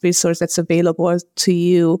cost resource that's available to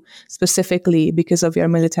you specifically because of your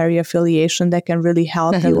military affiliation that can really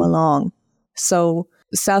help you along. So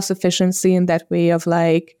self-sufficiency in that way of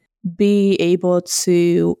like, be able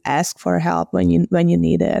to ask for help when you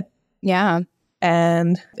need it. Yeah.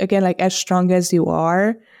 And again, like as strong as you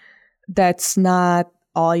are, that's not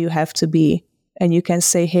all you have to be. And you can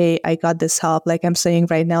say, hey, I got this help. Like I'm saying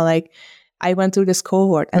right now, like I went through this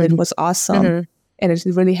cohort and it was awesome. And it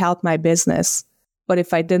really helped my business. But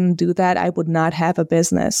if I didn't do that, I would not have a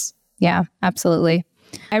business. Yeah, absolutely.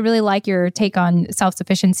 I really like your take on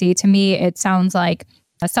self-sufficiency. To me, it sounds like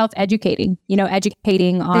self-educating,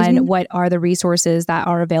 educating on what are the resources that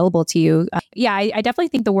are available to you. I definitely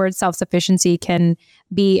think the word self-sufficiency can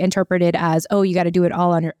be interpreted as, oh, you got to do it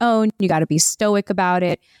all on your own. You got to be stoic about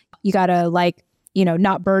it. You got to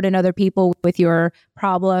not burden other people with your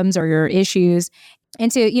problems or your issues.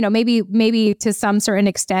 And to, maybe to some certain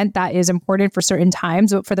extent that is important for certain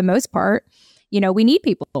times, but for the most part, we need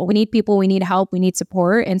people. We need help. We need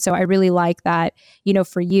support. And so I really like that,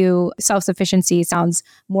 for you, self-sufficiency sounds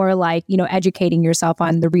more like, educating yourself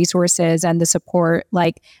on the resources and the support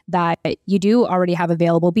like that you do already have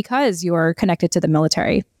available because you're connected to the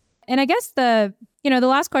military. And I guess the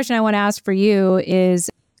last question I want to ask for you is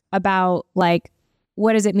about like,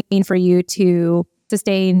 what does it mean for you to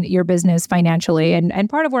sustain your business financially? And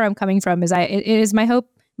part of where I'm coming from is it is my hope.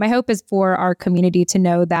 My hope is for our community to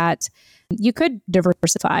know that you could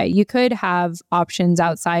diversify. You could have options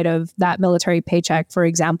outside of that military paycheck, for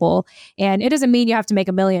example. And it doesn't mean you have to make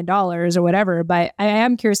 $1 million or whatever, but I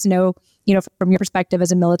am curious to know, from your perspective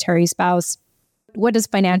as a military spouse, what does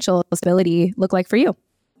financial stability look like for you?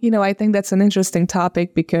 I think that's an interesting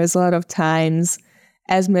topic because a lot of times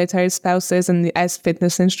as military spouses and as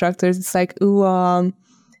fitness instructors, it's like, ooh,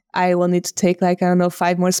 I will need to take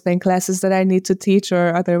 5 more spin classes that I need to teach,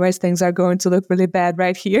 or otherwise things are going to look really bad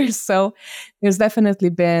right here. So there's definitely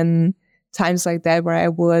been times like that where I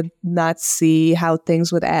would not see how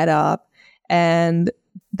things would add up. And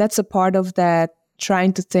that's a part of that,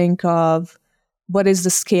 trying to think of what is the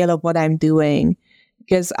scale of what I'm doing.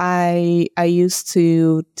 Because I used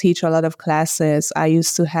to teach a lot of classes. I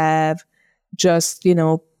used to have just,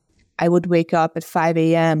 I would wake up at 5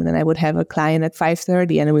 a.m. and then I would have a client at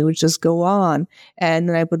 5:30 and we would just go on. And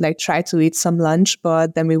then I would try to eat some lunch,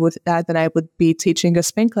 but then I would be teaching a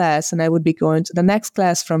spin class and I would be going to the next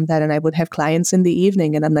class from that. And I would have clients in the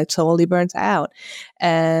evening and I'm totally burnt out.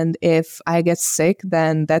 And if I get sick,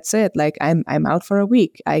 then that's it. I'm out for a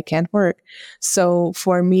week. I can't work. So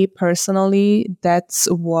for me personally, that's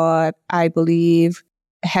what I believe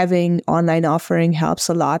having online offering helps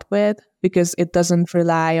a lot with, because it doesn't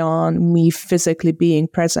rely on me physically being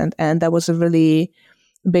present. And that was a really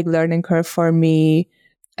big learning curve for me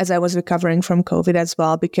as I was recovering from COVID as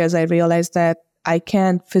well, because I realized that I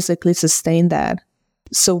can't physically sustain that.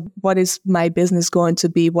 So what is my business going to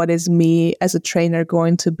be? What is me as a trainer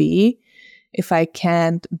going to be if I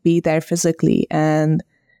can't be there physically? And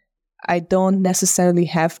I don't necessarily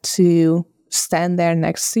have to stand there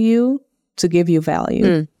next to you to give you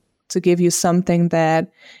value. To give you something that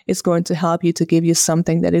is going to help you, to give you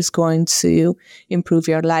something that is going to improve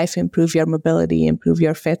your life, improve your mobility, improve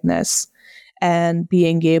your fitness, and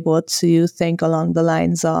being able to think along the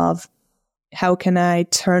lines of how can I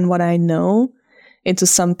turn what I know into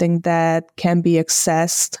something that can be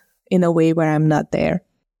accessed in a way where I'm not there.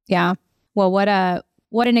 Yeah. Well, what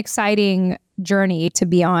an exciting journey to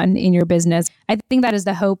be on in your business. I think that is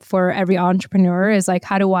the hope for every entrepreneur, is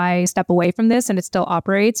how do I step away from this and it still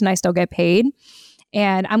operates and I still get paid?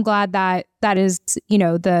 And I'm glad that that is,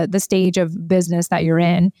 the stage of business that you're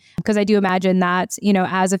in, because I do imagine that,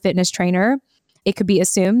 as a fitness trainer, it could be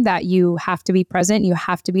assumed that you have to be present, you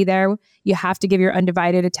have to be there, you have to give your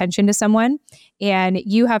undivided attention to someone. And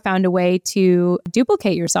you have found a way to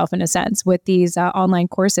duplicate yourself in a sense with these online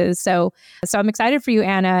courses. So I'm excited for you,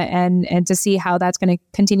 Anna, and to see how that's going to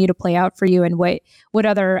continue to play out for you and what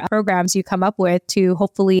other programs you come up with to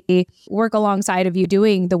hopefully work alongside of you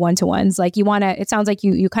doing the one-to-ones. Like it sounds like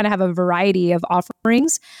you kind of have a variety of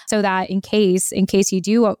offerings so that in case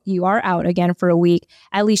you are out again for a week,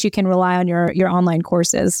 at least you can rely on your online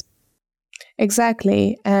courses.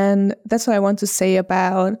 Exactly. And that's what I want to say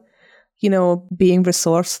about, being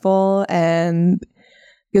resourceful, and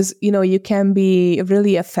because, you can be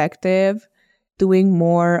really effective doing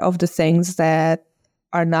more of the things that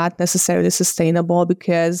are not necessarily sustainable,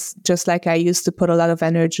 because just like I used to put a lot of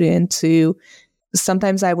energy into,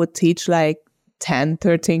 sometimes I would teach like 10,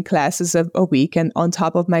 13 classes a week and on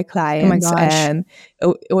top of my clients. Oh my gosh. And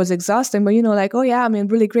it was exhausting, but like, oh yeah, I'm in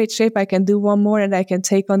really great shape. I can do one more and I can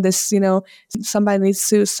take on this, somebody needs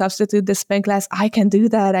to substitute this spin class. I can do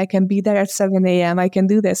that. I can be there at 7 a.m. I can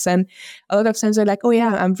do this. And a lot of times they're like, oh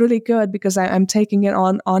yeah, I'm really good because I'm taking it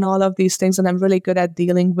on all of these things and I'm really good at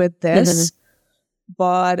dealing with this.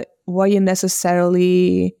 But what you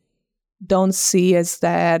necessarily don't see is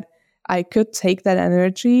that I could take that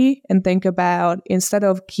energy and think about, instead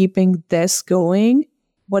of keeping this going,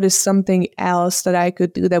 what is something else that I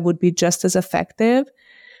could do that would be just as effective?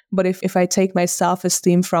 But if I take my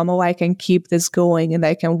self-esteem from, I can keep this going and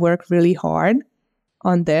I can work really hard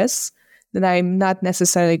on this, then I'm not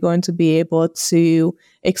necessarily going to be able to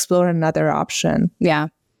explore another option. Yeah.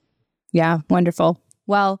 Yeah. Wonderful.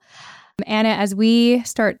 Well, Anna, as we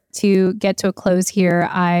start to get to a close here,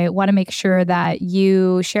 I want to make sure that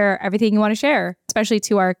you share everything you want to share, especially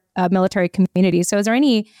to our military community. So is there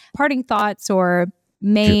any parting thoughts or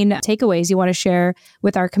main takeaways you want to share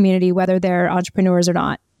with our community, whether they're entrepreneurs or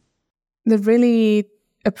not? They really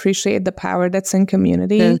appreciate the power that's in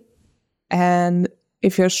community. Yeah. And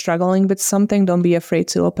if you're struggling with something, don't be afraid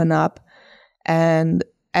to open up and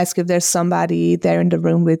ask if there's somebody there in the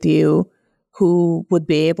room with you who would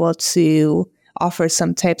be able to offer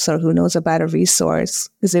some tips or who knows about a resource.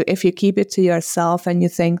 Because if you keep it to yourself and you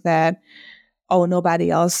think that,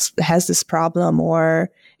 nobody else has this problem, or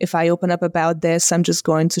if I open up about this, I'm just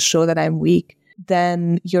going to show that I'm weak,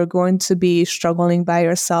 then you're going to be struggling by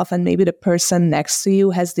yourself, and maybe the person next to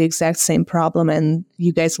you has the exact same problem and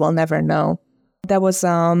you guys will never know. That was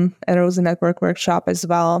at a Rosie Network workshop as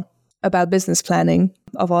well about business planning,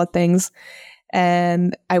 of all things.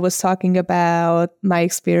 And I was talking about my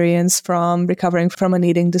experience from recovering from an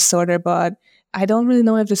eating disorder, but I don't really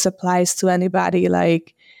know if this applies to anybody.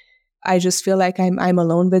 Like, I just feel like I'm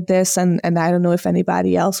alone with this, and I don't know if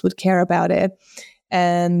anybody else would care about it.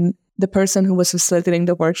 And the person who was facilitating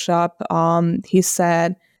the workshop, he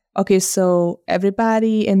said, okay, so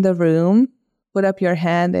everybody in the room, put up your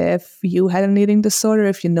hand if you had an eating disorder,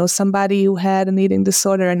 if you know somebody who had an eating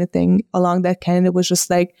disorder, anything along that kind. It was just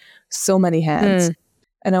like so many hands.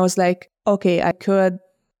 And I was like, okay, I could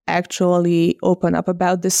actually open up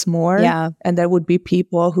about this more. Yeah. And there would be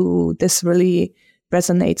people who this really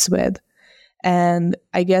resonates with. And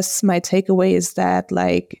I guess my takeaway is that,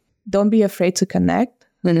 like, don't be afraid to connect.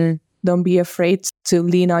 Don't be afraid to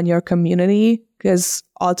lean on your community, because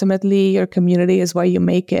ultimately your community is where you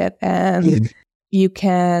make it. And you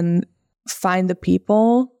can find the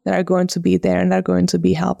people that are going to be there and are going to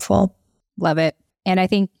be helpful. Love it. And I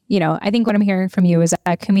think what I'm hearing from you is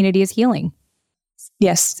that community is healing.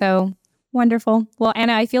 Yes. So wonderful. Well,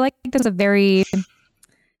 Anna, I feel like this is a very,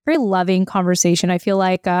 very loving conversation. I feel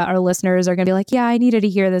like our listeners are going to be like, yeah, I needed to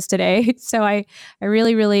hear this today. So I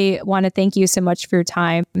really, really want to thank you so much for your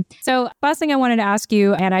time. So last thing I wanted to ask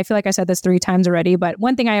you, and I feel like I said this 3 times already, but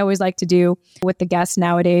one thing I always like to do with the guests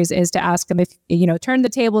nowadays is to ask them if, turn the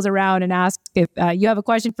tables around and ask if you have a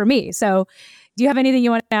question for me. So do you have anything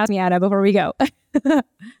you want to ask me, Anna, before we go?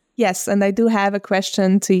 Yes, and I do have a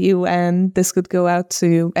question to you, and this could go out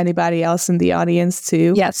to anybody else in the audience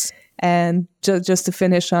too. Yes. And just to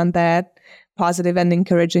finish on that positive and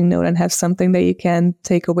encouraging note and have something that you can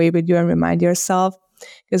take away with you and remind yourself,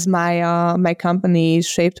 because my company is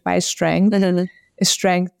shaped by strength.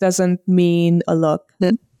 Strength doesn't mean a look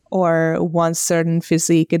or one certain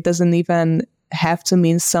physique. It doesn't even have to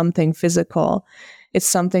mean something physical. It's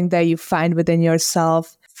something that you find within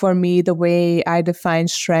yourself. For me, the way I define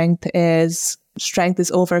strength is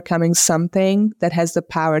overcoming something that has the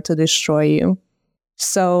power to destroy you.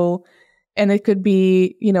 So, and it could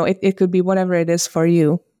be, it could be whatever it is for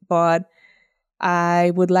you. But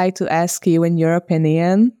I would like to ask you, in your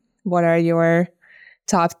opinion, what are your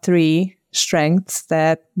top 3 strengths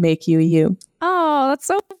that make you you? Oh, that's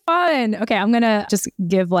so fun. Okay, I'm going to just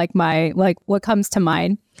give like what comes to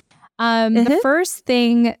mind. The first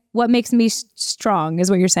thing, what makes me strong is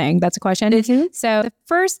what you're saying. That's a question. So the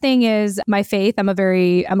first thing is my faith. I'm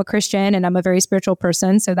a Christian and I'm a very spiritual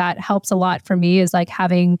person. So that helps a lot for me, is like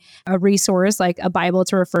having a resource, like a Bible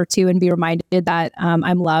to refer to and be reminded that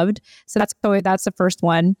I'm loved. So that's the first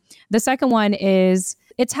one. The second one is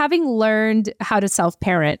it's having learned how to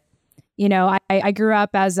self-parent. You know, I grew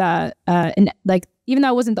up as even though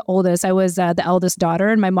I wasn't the oldest, I was the eldest daughter,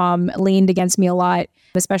 and my mom leaned against me a lot,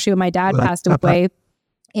 especially when my dad passed away.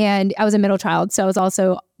 And I was a middle child, so I was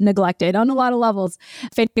also neglected on a lot of levels.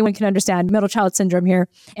 If anyone can understand middle child syndrome here.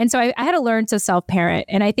 And so I had to learn to self-parent.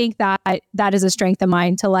 And I think that is a strength of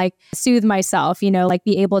mine, to like soothe myself, you know, like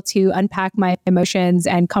be able to unpack my emotions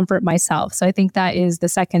and comfort myself. So I think that is the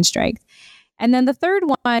second strength. And then the third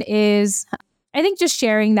one is, I think, just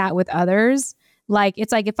sharing that with others. Like,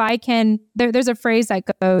 it's like, if I can, there's a phrase that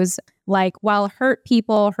goes like, while hurt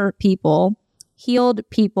people, healed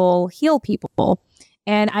people, heal people.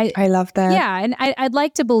 And I love that. Yeah. And I'd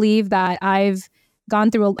like to believe that I've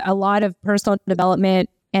gone through a lot of personal development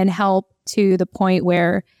and help to the point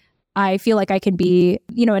where I feel like I can be,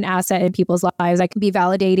 you know, an asset in people's lives. I can be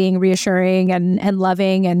validating, reassuring, and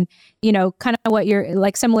loving. And, you know, kind of what you're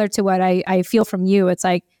like, similar to what I feel from you. It's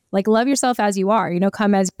like love yourself as you are, you know,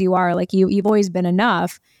 come as you are. Like you've always been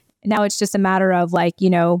enough. Now it's just a matter of like, you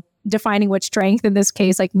know, defining what strength in this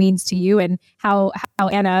case like means to you, and how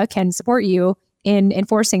Anna can support you in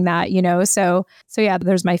enforcing that, you know? So yeah,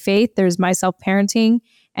 there's my faith, there's my self-parenting,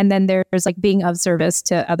 and then there's like being of service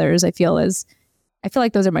to others. I feel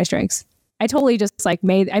like those are my strengths. I totally just like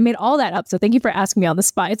made all that up. So thank you for asking me on the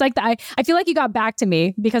spot. It's like I feel like you got back to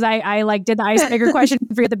me because I like did the icebreaker question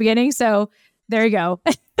for you at the beginning. So there you go.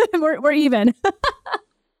 We're even.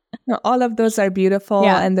 All of those are beautiful.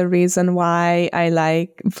 Yeah. And the reason why I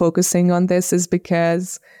like focusing on this is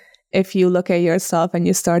because if you look at yourself and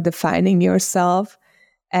you start defining yourself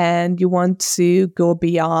and you want to go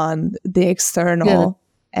beyond the external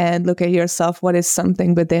and look at yourself, what is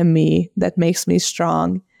something within me that makes me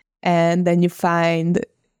strong? And then you find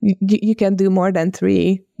you can do more than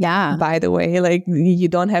 3. Yeah. By the way, like you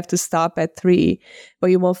don't have to stop at 3, but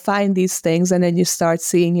you will find these things, and then you start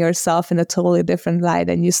seeing yourself in a totally different light,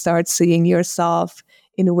 and you start seeing yourself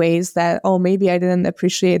in ways that, oh, maybe I didn't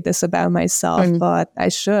appreciate this about myself, but I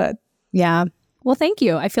should. Yeah. Well, thank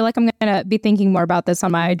you. I feel like I'm going to be thinking more about this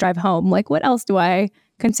on my drive home. Like, what else do I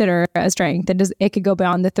consider a strength? And it could go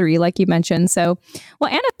beyond the 3, like you mentioned. So, well,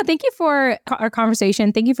 Anna, thank you for our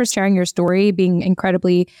conversation. Thank you for sharing your story, being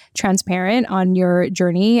incredibly transparent on your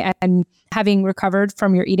journey and having recovered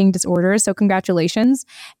from your eating disorder. So congratulations,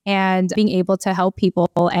 and being able to help people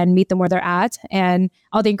and meet them where they're at, and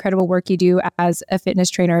all the incredible work you do as a fitness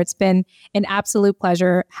trainer. It's been an absolute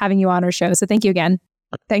pleasure having you on our show. So thank you again.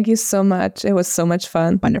 Thank you so much. It was so much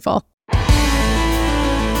fun. Wonderful.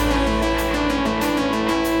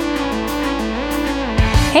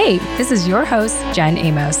 Hey, this is your host, Jen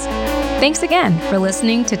Amos. Thanks again for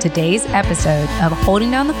listening to today's episode of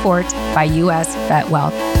Holding Down the Fort by US Vet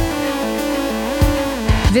Wealth.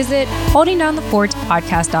 Visit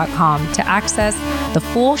holdingdownthefortpodcast.com to access the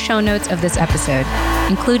full show notes of this episode,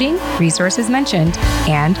 including resources mentioned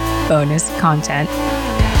and bonus content.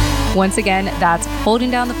 Once again, that's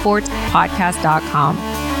holdingdownthefortpodcast.com.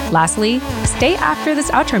 Lastly, stay after this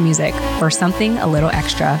outro music for something a little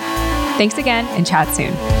extra. Thanks again, and chat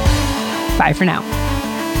soon. Bye for now.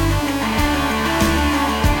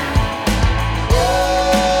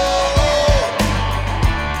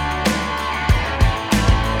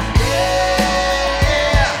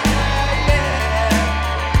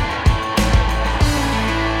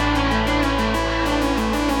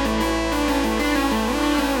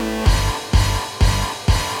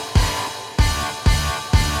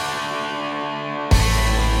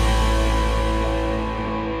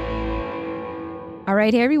 All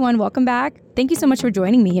right, hey everyone, welcome back. Thank you so much for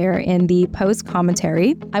joining me here in the post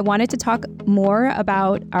commentary. I wanted to talk more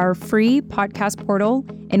about our free podcast portal,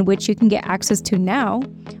 in which you can get access to now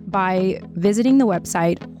by visiting the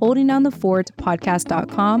website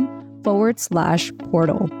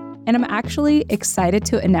holdingdownthefortpodcast.com/portal. And I'm actually excited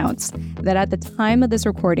to announce that at the time of this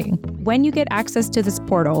recording, when you get access to this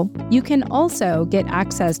portal, you can also get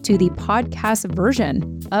access to the podcast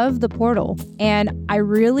version of the portal. And I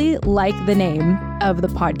really like the name of the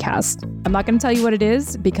podcast. I'm not going to tell you what it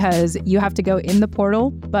is because you have to go in the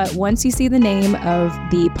portal. But once you see the name of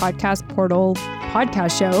the podcast portal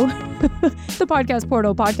podcast show, the podcast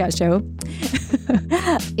portal podcast show,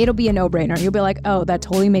 it'll be a no-brainer. You'll be like, oh, that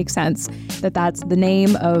totally makes sense. That's the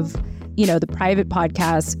name of, the private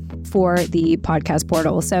podcast for the podcast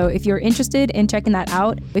portal. So if you're interested in checking that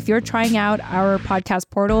out, if you're trying out our podcast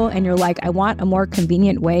portal and you're like, I want a more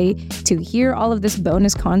convenient way to hear all of this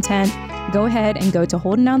bonus content, go ahead and go to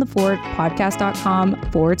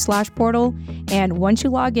holdingdownthefort.podcast.com/portal. And once you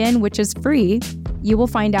log in, which is free, you will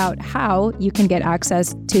find out how you can get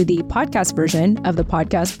access to the podcast version of the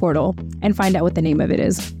podcast portal and find out what the name of it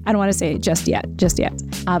is. I don't want to say it just yet.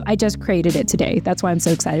 I just created it today. That's why I'm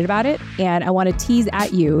so excited about it. And I want to tease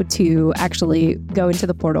at you to actually go into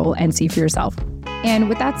the portal and see for yourself. And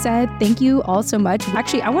with that said, thank you all so much.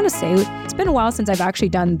 Actually, I want to say it's been a while since I've actually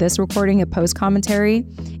done this recording of post commentary,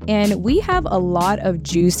 and we have a lot of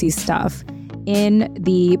juicy stuff in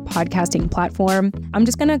the podcasting platform. I'm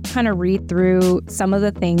just going to kind of read through some of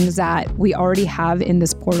the things that we already have in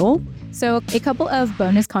this portal. So a couple of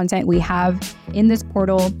bonus content we have in this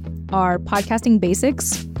portal are podcasting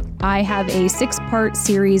basics. I have a 6-part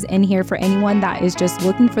series in here for anyone that is just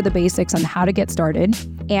looking for the basics on how to get started.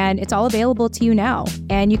 And it's all available to you now.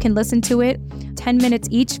 And you can listen to it 10 minutes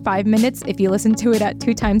each, 5 minutes if you listen to it at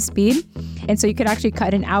 2 times speed. And so you could actually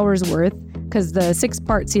cut an hour's worth, because the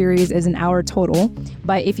 6-part series is an hour total.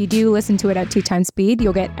 But if you do listen to it at 2 times speed,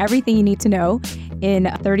 you'll get everything you need to know in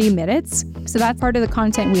 30 minutes. So that's part of the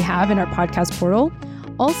content we have in our podcast portal.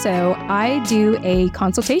 Also, I do a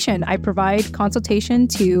consultation. I provide consultation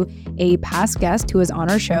to a past guest who is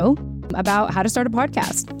on our show about how to start a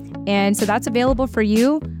podcast. And so that's available for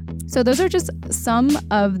you. So those are just some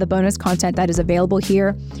of the bonus content that is available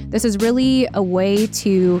here. This is really a way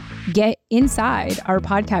to get inside our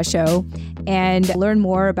podcast show and learn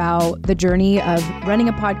more about the journey of running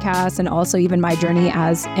a podcast, and also even my journey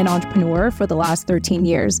as an entrepreneur for the last 13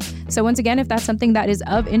 years. So once again, if that's something that is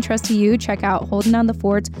of interest to you, check out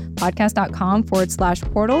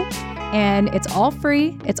holdingdownthefort.podcast.com/portal. And it's all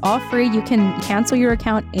free. You can cancel your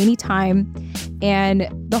account anytime. And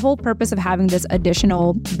the whole purpose of having this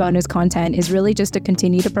additional bonus content is really just to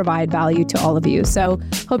continue to provide value to all of you. So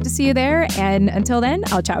hope to see you there. And until then,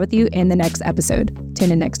 I'll chat with you in the next episode.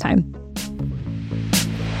 Tune in next time.